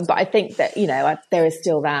 but I think that, you know, there is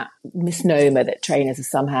still that misnomer that trainers are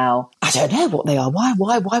somehow, I don't know what they are. Why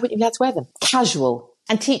wouldn't you be able to wear them? Casual.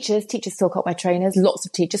 And teachers still can't wear trainers. Lots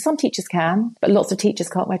of teachers, some teachers can, but lots of teachers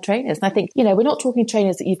can't wear trainers. And I think, you know, we're not talking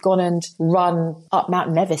trainers that you've gone and run up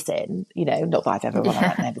Mount Nevis in, you know, not that I've ever run up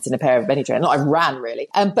Mount Nevis in a pair of any trainers. Not I've ran really.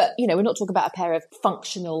 But, you know, we're not talking about a pair of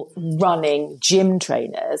functional running gym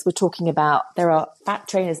trainers. We're talking about, there are fat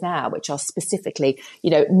trainers now, which are specifically, you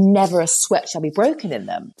know, never a sweat shall be broken in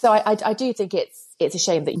them. So I do think it's a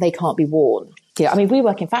shame that they can't be worn. Yeah, I mean, we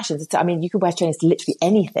work in fashion. I mean, you could wear trainers to literally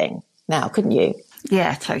anything now, couldn't you?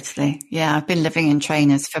 Yeah, totally. Yeah, I've been living in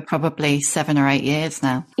trainers for probably 7 or 8 years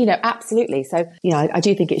now. You know, absolutely. So, you know, I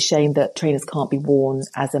do think it's a shame that trainers can't be worn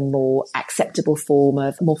as a more acceptable form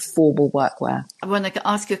of more formal workwear. I want to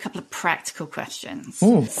ask you a couple of practical questions.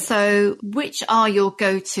 So which are your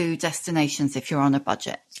go-to destinations if you're on a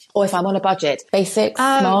budget? Or if I'm on a budget, basic,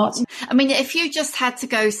 smart. I mean, if you just had to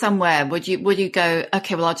go somewhere, would you go,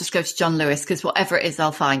 okay, well, I'll just go to John Lewis because whatever it is,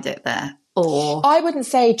 I'll find it there? Or I wouldn't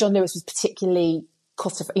say John Lewis was particularly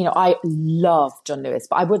you know, I love John Lewis,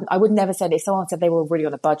 but I would never say that if someone said they were really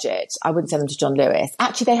on a budget, I wouldn't send them to John Lewis.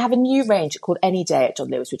 Actually, they have a new range called Any Day at John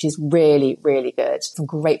Lewis, which is really, really good. Some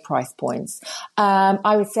great price points.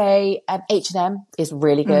 I would say H&M is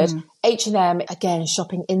really good. H&M, again,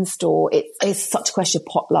 shopping in store, it's such a question of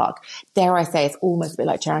potluck. Dare I say, it's almost a bit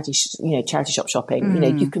like charity shop shopping. You know,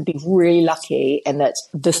 you can be really lucky in that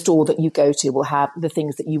the store that you go to will have the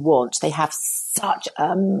things that you want. They have such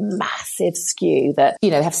a massive skew that, you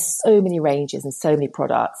know, they have so many ranges and so many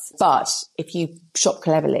products. But if you shop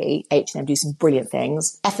cleverly, H&M do some brilliant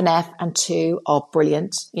things. F&F and Tu are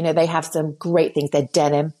brilliant. You know, they have some great things. Their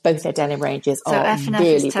denim, both their denim ranges are F&F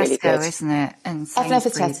really, is Tesco, really good. Isn't it? And F&F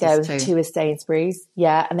is Tesco, and Tu is Sainsbury's.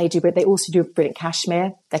 Yeah, and they also do brilliant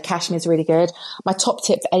cashmere. Their cashmere is really good. My top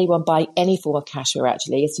tip for anyone buying any form of cashmere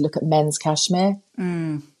actually is to look at men's cashmere.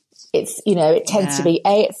 It's, you know, it tends to be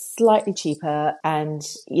it's slightly cheaper, and,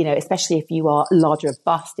 you know, especially if you are larger of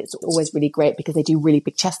bust, it's always really great because they do really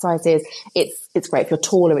big chest sizes. It's great. If you're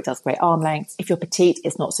taller, it does great arm lengths. If you're petite,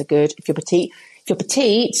 it's not so good. If you're petite,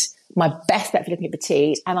 my best bet for looking at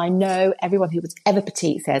petite, and I know everyone who was ever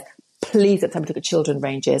petite says, please don't tell me to look at children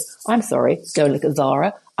ranges. I'm sorry, go and look at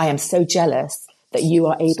Zara. I am so jealous that you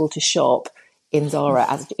are able to shop in Zara,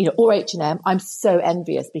 as you know, or H&M. I'm so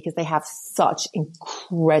envious because they have such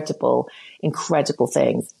incredible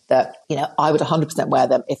things that, you know, I would 100% wear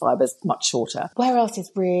them if I was much shorter. Where else is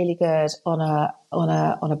really good on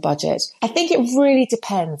a budget? I think it really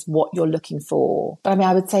depends what you're looking for. But I mean,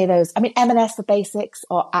 I would say those. I mean, M&S for basics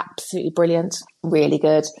are absolutely brilliant, really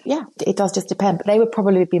good. Yeah, it does just depend. But they would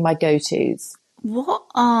probably be my go-tos. What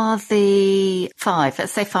are the five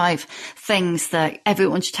things that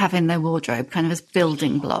everyone should have in their wardrobe, kind of as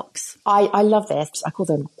building blocks? I love this. I call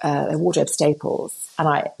them wardrobe staples.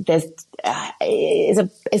 And there's a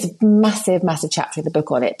massive chapter in the book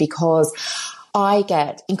on it because I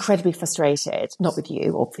get incredibly frustrated, not with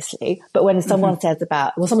you, obviously, but when someone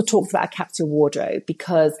someone talks about a capsule wardrobe,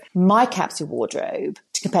 because my capsule wardrobe,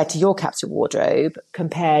 to compared to your capsule wardrobe,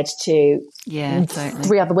 compared to totally.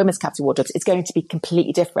 3 other women's capsule wardrobes, it's going to be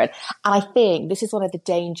completely different. And I think this is one of the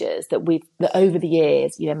dangers that over the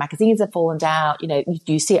years, magazines have fallen down,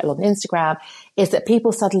 you see it a lot on Instagram, is that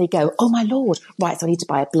people suddenly go, oh my Lord, right, so I need to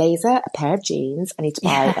buy a blazer, a pair of jeans, I need to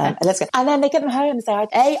buy, let's go. And then they get them home and say,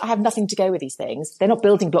 I have nothing to go with these things. They're not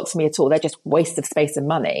building blocks for me at all. They're just waste of space and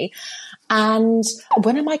money. And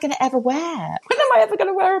when am I going to ever wear? When am I ever going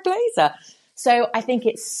to wear a blazer? So I think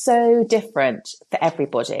it's so different for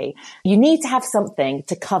everybody. You need to have something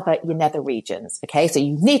to cover your nether regions. Okay. So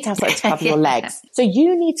you need to have something to cover your legs. So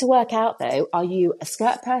you need to work out though, are you a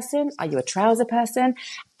skirt person? Are you a trouser person?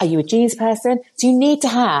 Are you a jeans person? So you need to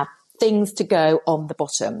have things to go on the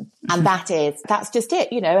bottom. And that's just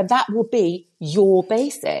it, and that will be your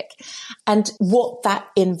basic. And what that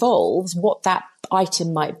involves, what that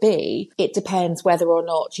item might be, it depends whether or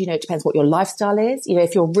not, it depends what your lifestyle is.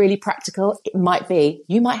 If you're really practical, it might be,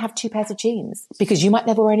 you might have 2 pairs of jeans because you might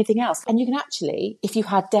never wear anything else. And you can actually, if you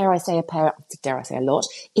had, dare I say a lot,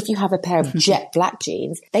 if you have a pair of jet black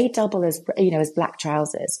jeans, they double as black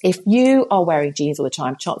trousers. If you are wearing jeans all the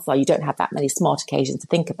time, chances are you don't have that many smart occasions to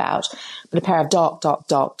think about, but a pair of dark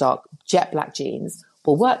jet black jeans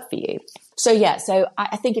will work for you. So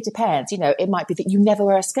I think it depends. It might be that you never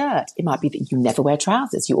wear a skirt. It might be that you never wear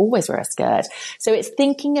trousers. You always wear a skirt. So it's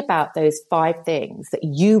thinking about those 5 things that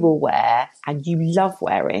you will wear and you love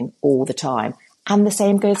wearing all the time. And the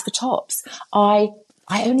same goes for tops. I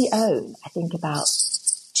only own, I think, about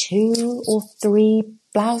 2 or 3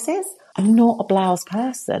 blouses. I'm not a blouse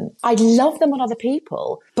person. I love them on other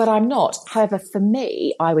people, but I'm not. However, for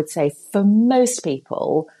me, I would say for most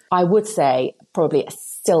people, I would say probably a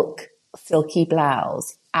silky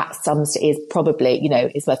blouse at some is probably,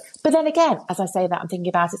 is worth. But then again, as I say that, I'm thinking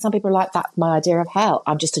about it. Some people are like, that's my idea of hell.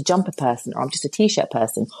 I'm just a jumper person, or I'm just a t-shirt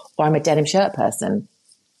person, or I'm a denim shirt person.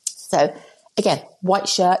 So again, white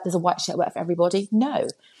shirt, there's a white shirt work for everybody? No.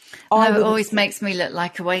 It always makes me look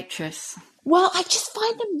like a waitress. Well, I just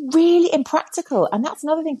find them really impractical. And that's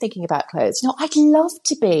another thing thinking about clothes. I'd love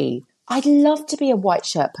to be a white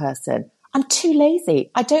shirt person. I'm too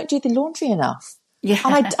lazy. I don't do the laundry enough. Yeah.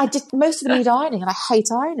 And I did, most of them need ironing, and I hate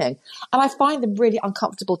ironing. And I find them really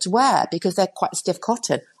uncomfortable to wear because they're quite stiff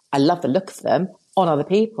cotton. I love the look of them on other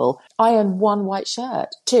people. I own 1 white shirt,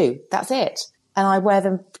 2, that's it. And I wear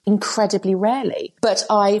them incredibly rarely. But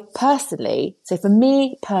for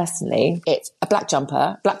me personally, it's a black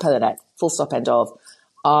jumper, black polo neck, full stop, end of.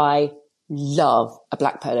 I love a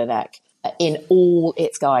black polo neck in all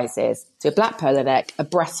its guises. So a black polo neck, a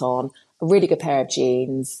Breton, a really good pair of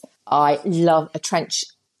jeans. I love a trench,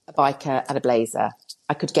 a biker and a blazer.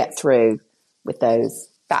 I could get through with those.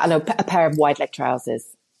 And a pair of wide leg trousers.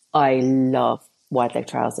 I love wide leg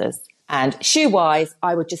trousers. And shoe-wise,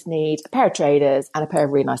 I would just need a pair of trainers and a pair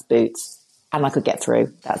of really nice boots, and I could get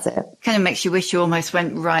through. That's it. Kind of makes you wish you almost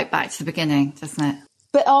went right back to the beginning, doesn't it?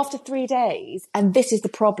 But after 3 days, and this is the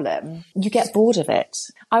problem, you get bored of it.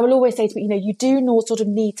 I will always say to people, you do not sort of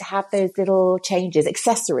need to have those little changes.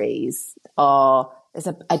 Accessories there's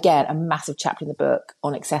a massive chapter in the book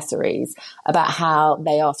on accessories about how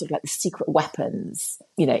they are sort of like the secret weapons,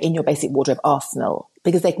 in your basic wardrobe arsenal,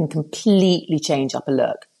 because they can completely change up a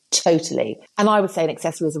look. Totally. And I would say an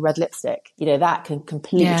accessory is a red lipstick. That can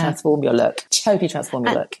completely transform your look. Totally transform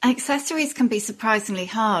your look. Accessories can be surprisingly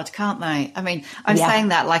hard, can't they? I mean, I'm saying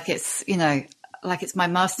that like it's, like it's my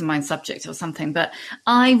mastermind subject or something, but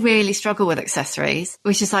I really struggle with accessories,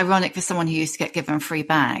 which is ironic for someone who used to get given free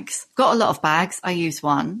bags. Got a lot of bags. I use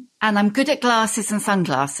 1. And I'm good at glasses and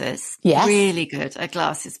sunglasses. Yes. Really good at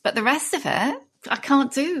glasses. But the rest of it, I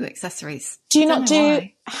can't do accessories. Do you not do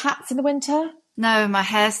hats in the winter? No, my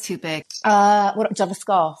hair's too big. What, do you have a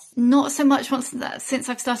scarf? Not so much since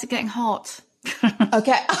I've started getting hot.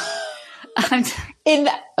 Okay.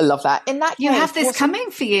 I love that. In that case, you have this coming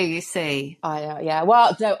for you, you see. I know, yeah.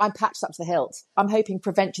 Well, no, I'm patched up to the hilt. I'm hoping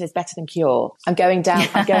prevention is better than cure. I'm going down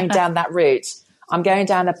that route. I'm going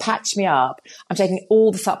down the patch me up. I'm taking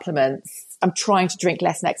all the supplements. I'm trying to drink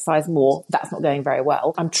less and exercise more. That's not going very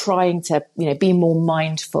well. I'm trying to, be more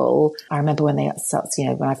mindful. I remember when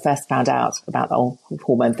when I first found out about the whole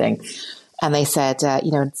hormone thing, and they said,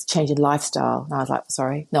 it's changing lifestyle. And I was like,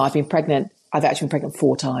 sorry, no, I've been pregnant. I've actually been pregnant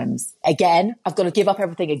 4 times. Again, I've got to give up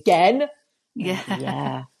everything again. Yeah.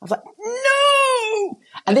 Yeah. I was like, no.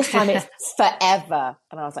 And this time it's forever.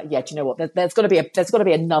 And I was like, yeah, do you know what? There's got to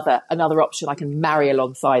be another option I can marry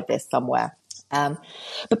alongside this somewhere.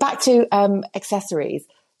 But back to accessories.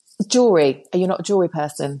 Jewelry. Are you not a jewelry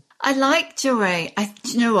person? I like jewelry.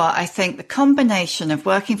 Do you know what? I think the combination of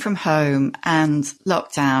working from home and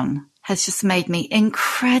lockdown has just made me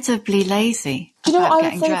incredibly lazy. Do you know what I would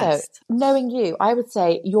getting say dressed. though? Knowing you, I would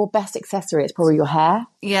say your best accessory is probably your hair.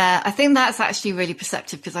 Yeah, I think that's actually really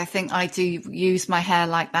perceptive because I think I do use my hair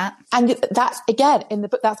like that. And that's, again, in the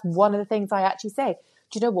book, that's one of the things I actually say.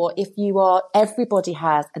 Do you know what? Everybody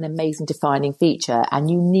has an amazing defining feature and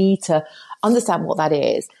you need to understand what that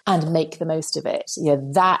is and make the most of it.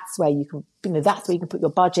 That's where you can, that's where you can put your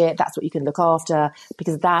budget. That's what you can look after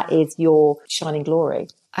because that is your shining glory.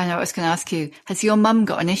 I know I was going to ask you, has your mum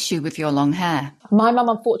got an issue with your long hair? My mum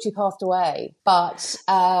unfortunately passed away, but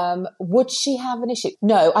would she have an issue?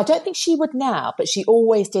 No, I don't think she would now, but she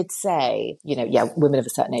always did say, women of a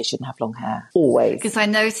certain age shouldn't have long hair. Always. Because I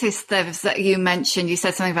noticed that you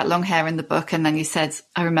said something about long hair in the book and then you said,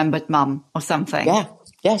 I remembered mum or something.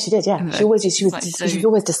 Yeah, she did. Yeah, she was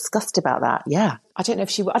always discussed about that. Yeah, I don't know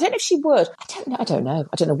if she would. I don't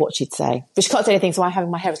know what she'd say, but she can't say anything. So I'm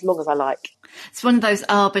having my hair as long as I like. It's one of those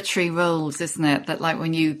arbitrary rules, isn't it? That like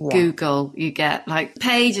when you Google, you get like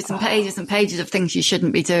pages and pages and pages of things you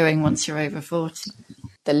shouldn't be doing once you're over 40.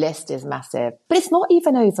 The list is massive, but it's not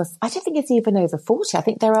even over. I don't think it's even over 40. I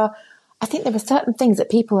think there are certain things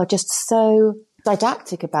that people are just so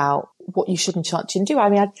didactic about what you should and shouldn't do. I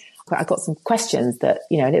mean, I got some questions that,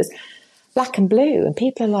 and it was black and blue and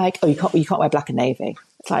people are like, oh, you can't wear black and navy.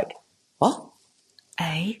 It's like, what?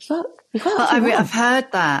 Look, you can't. I've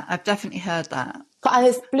heard that. I've definitely heard that. And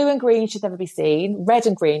it's blue and green should never be seen. Red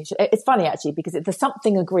and green. It's funny actually because the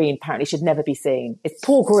something and green apparently should never be seen. It's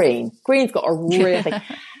poor green. Green's got a real thing.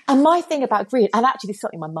 And my thing about green, and actually this is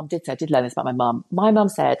something my mum did say. I did learn this about my mum. My mum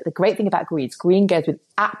said the great thing about green goes with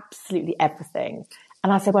absolutely everything.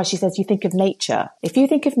 And I said, well, she says, you think of nature. If you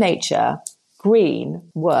think of nature, green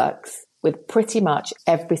works with pretty much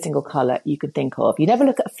every single colour you can think of. You never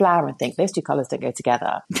look at a flower and think those two colours don't go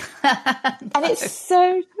together. No. And it's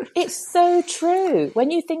so true.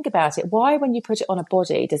 When you think about it, why when you put it on a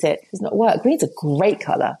body does it not work? Green's a great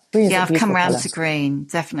colour. I've come around to green,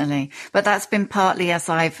 definitely. But that's been partly as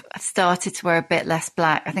I've started to wear a bit less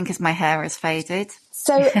black. I think as my hair has faded.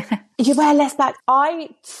 So you wear less black. I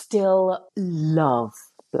still love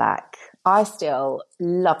black. I still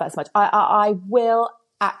love that so much. I will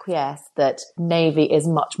acquiesce that navy is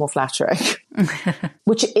much more flattering,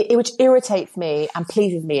 which irritates me and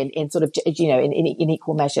pleases me in sort of, in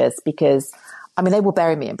equal measures because, I mean, they will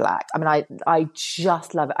bury me in black. I mean, I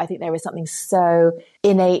just love it. I think there is something so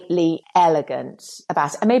innately elegant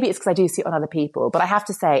about it. And maybe it's because I do see it on other people, but I have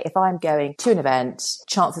to say, if I'm going to an event,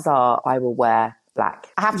 chances are I will wear black.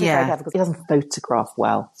 I have to be very careful because it doesn't photograph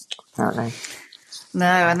well, apparently. No,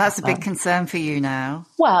 and that's a big concern for you now.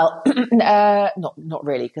 Well, not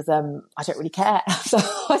really, because I don't really care. So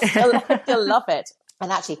I still love it. And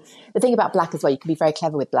actually, the thing about black as well, you can be very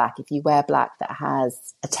clever with black. If you wear black that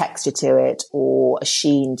has a texture to it or a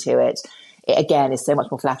sheen to it, it again is so much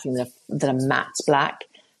more flattering than a matte black.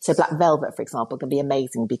 So black velvet, for example, can be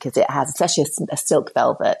amazing because it has, especially a silk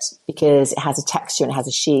velvet, because it has a texture and it has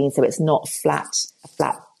a sheen. So it's not a flat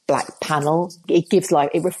black panel. It gives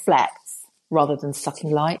it reflects rather than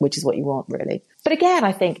sucking light, which is what you want really. But again,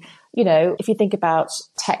 I think, if you think about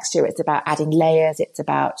texture, it's about adding layers. It's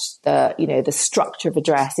about the structure of a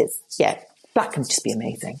dress. Black can just be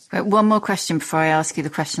amazing. Right, one more question before I ask you the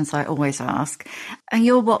questions I always ask. And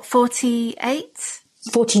you're what, 48?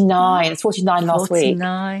 49. It's 49 last week.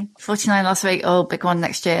 49 last week. Oh, big one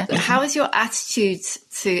next year. How has your attitude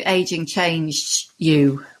to aging changed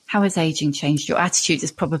you? How has aging changed? Your attitude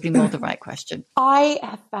is probably more the right question. I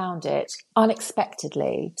have found it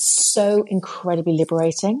unexpectedly so incredibly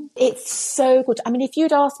liberating. It's so good. I mean, if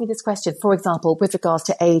you'd asked me this question, for example, with regards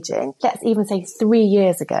to aging, let's even say 3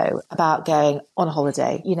 years ago about going on a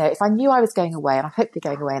holiday, if I knew I was going away, and I hope they're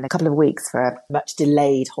going away in a couple of weeks for a much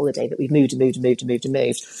delayed holiday that we've moved.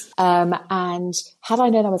 And had I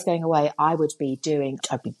known I was going away, I'd be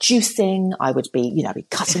juicing, I'd be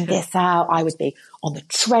cutting this out, I would be on the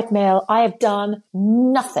treadmill. I have done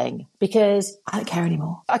nothing because I don't care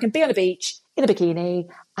anymore. I can be on a beach in a bikini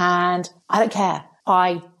and I don't care.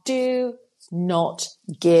 I do not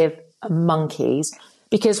give a monkeys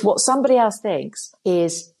because what somebody else thinks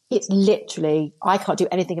is it's literally, I can't do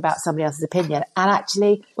anything about somebody else's opinion. And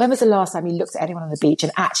actually, when was the last time you looked at anyone on the beach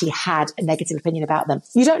and actually had a negative opinion about them?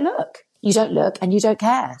 You don't look and you don't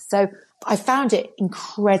care. So I found it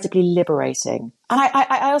incredibly liberating. And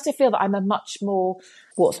I also feel that I'm a much more,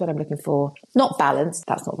 what's what I'm looking for? Not balanced.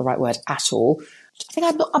 That's not the right word at all. I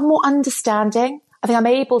think I'm more understanding. I think I'm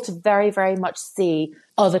able to very, very much see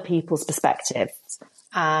other people's perspectives.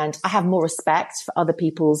 and I have more respect for other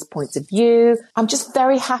people's points of view. I'm just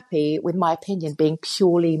very happy with my opinion being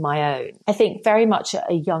purely my own. I think very much at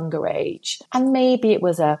a younger age, and maybe it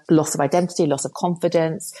was a loss of identity, loss of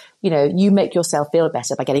confidence. You know, you make yourself feel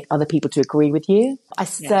better by getting other people to agree with you. I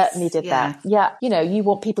certainly did that. Yeah. You know, you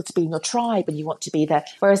want people to be in your tribe and you want to be there.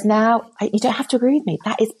 Whereas now, you don't have to agree with me.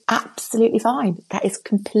 That is absolutely fine. That is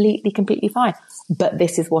completely fine. But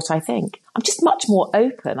this is what I think. I'm just much more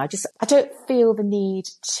open. I don't feel the need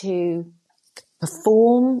to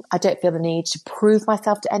perform. I don't feel the need to prove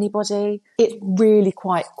myself to anybody. It's really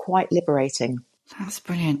quite liberating. That's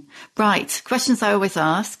brilliant. Right. Questions I always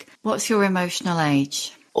ask. What's your emotional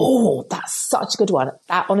age? Oh, that's such a good one.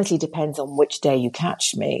 That honestly depends on which day you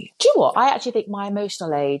catch me. Do you know what? I actually think my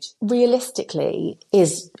emotional age, realistically,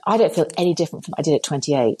 I don't feel any different from I did at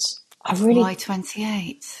 28. Why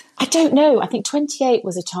 28? I don't know. I think 28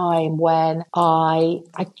 was a time when I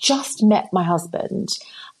just met my husband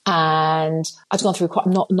and I'd gone through quite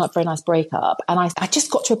not very nice breakup. And I just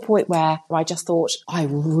got to a point where I just thought, I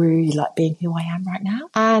really like being who I am right now.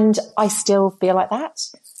 And I still feel like that.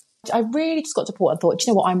 I really just got to a point and thought, do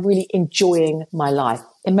you know what? I'm really enjoying my life.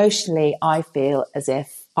 Emotionally, I feel as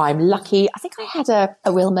if I'm lucky. I think I had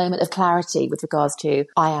a real moment of clarity with regards to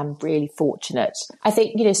I am really fortunate. I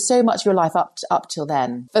think, you know, so much of your life up till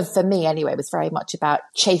then, for me anyway, was very much about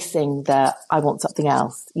chasing I want something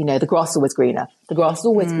else. You know, the grass is always greener. The grass is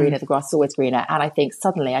always greener. The grass is always greener. And I think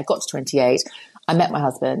suddenly I got to 28. I met my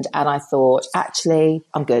husband and I thought, actually,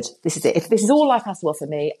 I'm good. This is it. If this is all life has to offer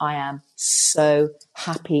me, I am so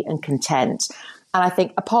happy and content. And I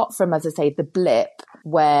think apart from, as I say, the blip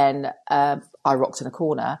when I rocked in a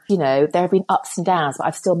corner, you know, there have been ups and downs, but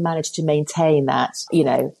I've still managed to maintain that, you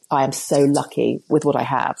know, I am so lucky with what I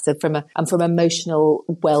have. So I'm from an emotional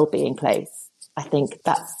well-being place. I think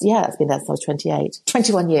that's been there since I was 28.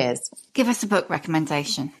 21 years. Give us a book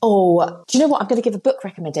recommendation. Oh, do you know what? I'm going to give a book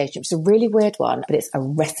recommendation. It's a really weird one, but it's a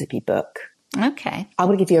recipe book. Okay. I'm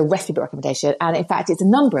going to give you a recipe book recommendation. And in fact, it's a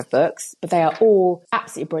number of books, but they are all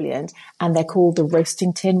absolutely brilliant. And they're called the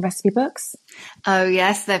Roasting Tin recipe books. Oh,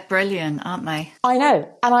 yes, they're brilliant, aren't they? I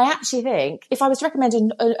know. And I actually think if I was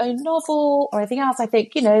recommending a novel or anything else, I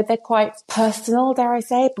think, you know, they're quite personal, dare I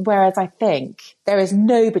say. Whereas I think there is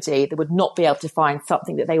nobody that would not be able to find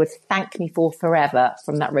something that they would thank me for forever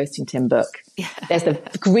from that Roasting Tin book. Yeah. There's the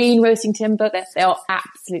green Roasting Tin book. They are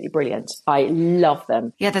absolutely brilliant. I love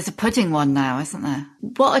them. Yeah, there's a pudding one now, isn't there?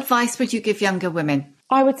 What advice would you give younger women?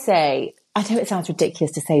 I would say, I know it sounds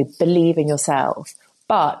ridiculous to say believe in yourself,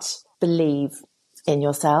 but believe in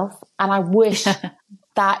yourself. And I wish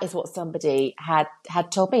that is what somebody had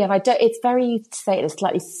told me. And it's very easy to say it in a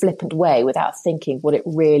slightly flippant way without thinking what it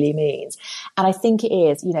really means. And I think it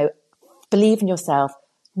is, you know, believe in yourself.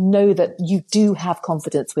 Know that you do have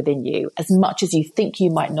confidence within you as much as you think you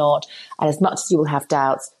might not. And as much as you will have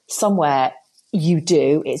doubts, somewhere you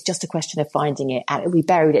do. It's just a question of finding it. And it will be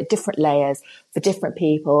buried at different layers for different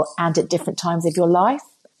people and at different times of your life.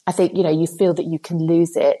 I think, you know, you feel that you can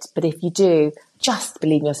lose it, but if you do, just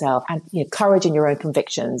believe in yourself and, you know, courage in your own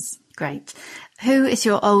convictions. Great. Who is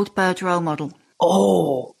your old bird role model?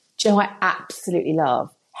 Oh, do you know, I absolutely love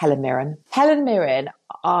Helen Mirren. Helen Mirren,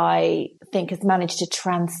 I think, has managed to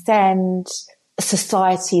transcend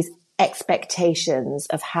society's expectations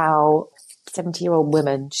of how 70-year-old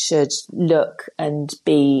women should look and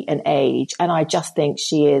be and age. And I just think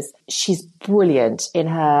she's brilliant in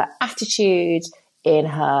her attitude, in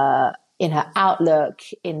her outlook,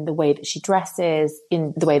 in the way that she dresses,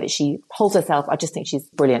 in the way that she holds herself. I just think she's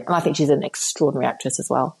brilliant. And I think she's an extraordinary actress as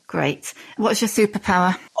well. Great. What's your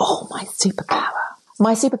superpower? Oh, my superpower.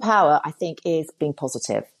 My superpower, I think, is being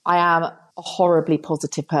positive. I am a horribly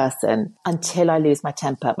positive person until I lose my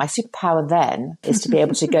temper. My superpower then is to be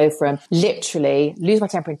able to go from literally lose my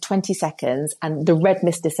temper in 20 seconds and the red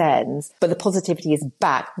mist descends, but the positivity is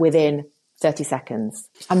back within 30 seconds.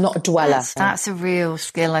 I'm not a dweller. That's a real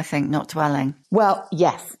skill, I think, not dwelling. Well,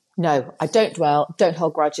 yes. No, I don't dwell, don't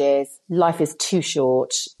hold grudges. Life is too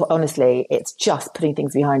short. But honestly, it's just putting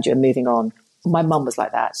things behind you and moving on. My mum was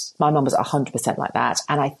like that. My mum was 100% like that.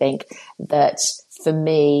 And I think that for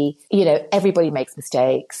me, you know, everybody makes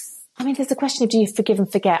mistakes. I mean, there's a question of do you forgive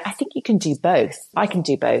and forget? I think you can do both. I can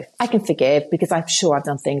do both. I can forgive because I'm sure I've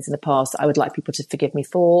done things in the past that I would like people to forgive me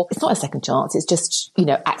for. It's not a second chance. It's just, you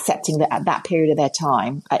know, accepting that at that period of their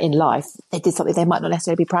time in life, they did something they might not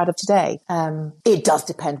necessarily be proud of today. It does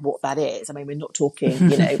depend what that is. I mean, we're not talking,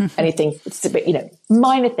 you know, anything, you know,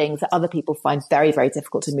 minor things that other people find very, very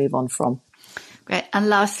difficult to move on from. Great. And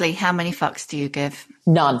lastly, how many fucks do you give?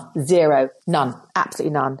 None. Zero. None.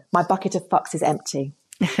 Absolutely none. My bucket of fucks is empty.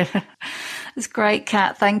 It's great,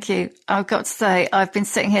 Kat. Thank you. I've got to say, I've been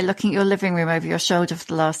sitting here looking at your living room over your shoulder for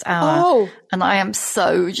the last hour, and I am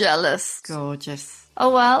so jealous. Gorgeous.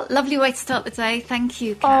 Oh, well, lovely way to start the day. Thank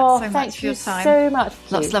you, Kat, so much for your time. So much.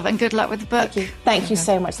 Lots of love and good luck with the book. Thank you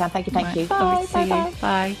so much, Sam. Thank you. Right. You. Bye. Bye.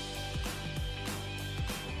 Bye.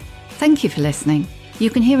 Thank you for listening. You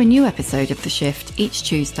can hear a new episode of The Shift each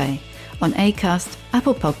Tuesday on Acast,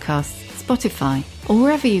 Apple Podcasts, Spotify, or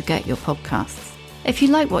wherever you get your podcasts. If you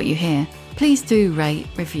like what you hear, please do rate,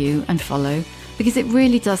 review and follow, because it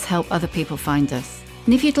really does help other people find us.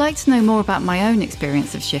 And if you'd like to know more about my own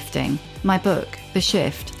experience of shifting, my book, The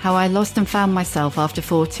Shift, How I Lost and Found Myself After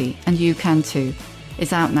 40, and you can too,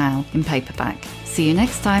 is out now in paperback. See you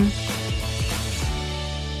next time.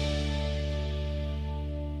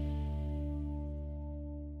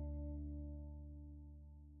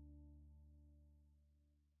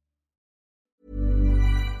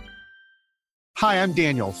 Hi, I'm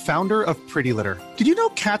Daniel, founder of Pretty Litter. Did you know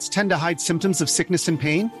cats tend to hide symptoms of sickness and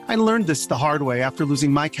pain? I learned this the hard way after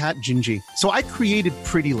losing my cat, Gingy. So I created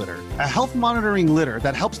Pretty Litter, a health monitoring litter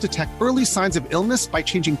that helps detect early signs of illness by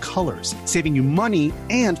changing colors, saving you money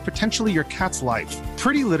and potentially your cat's life.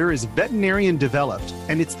 Pretty Litter is veterinarian developed,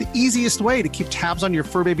 and it's the easiest way to keep tabs on your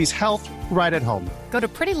fur baby's health right at home. Go to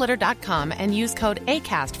prettylitter.com and use code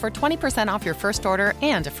ACAST for 20% off your first order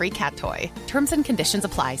and a free cat toy. Terms and conditions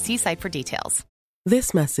apply. See site for details.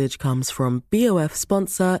 This message comes from BOF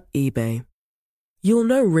sponsor eBay. You'll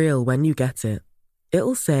know real when you get it.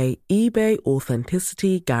 It'll say eBay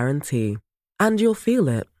Authenticity Guarantee. And you'll feel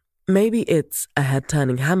it. Maybe it's a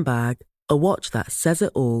head-turning handbag, a watch that says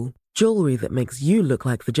it all, jewelry that makes you look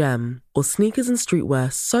like the gem, or sneakers and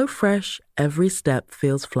streetwear so fresh every step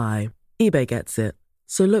feels fly. eBay gets it.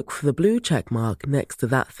 So look for the blue check mark next to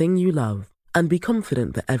that thing you love. And be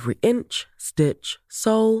confident that every inch, stitch,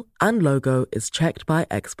 sole, and logo is checked by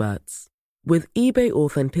experts. With eBay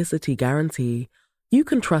Authenticity Guarantee, you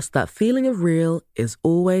can trust that feeling of real is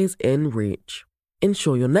always in reach.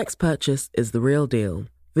 Ensure your next purchase is the real deal.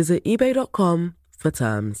 Visit eBay.com for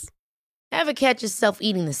terms. Ever catch yourself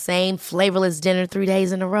eating the same flavorless dinner 3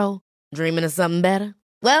 days in a row? Dreaming of something better?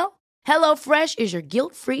 Well, HelloFresh is your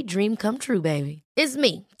guilt-free dream come true, baby. It's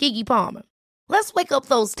me, Keke Palmer. Let's wake up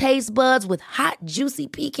those taste buds with hot, juicy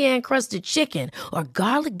pecan-crusted chicken or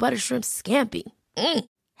garlic butter shrimp scampi.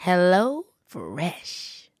 Hello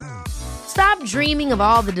Fresh. Stop dreaming of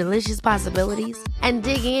all the delicious possibilities and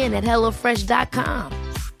dig in at HelloFresh.com.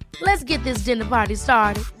 Let's get this dinner party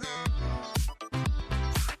started.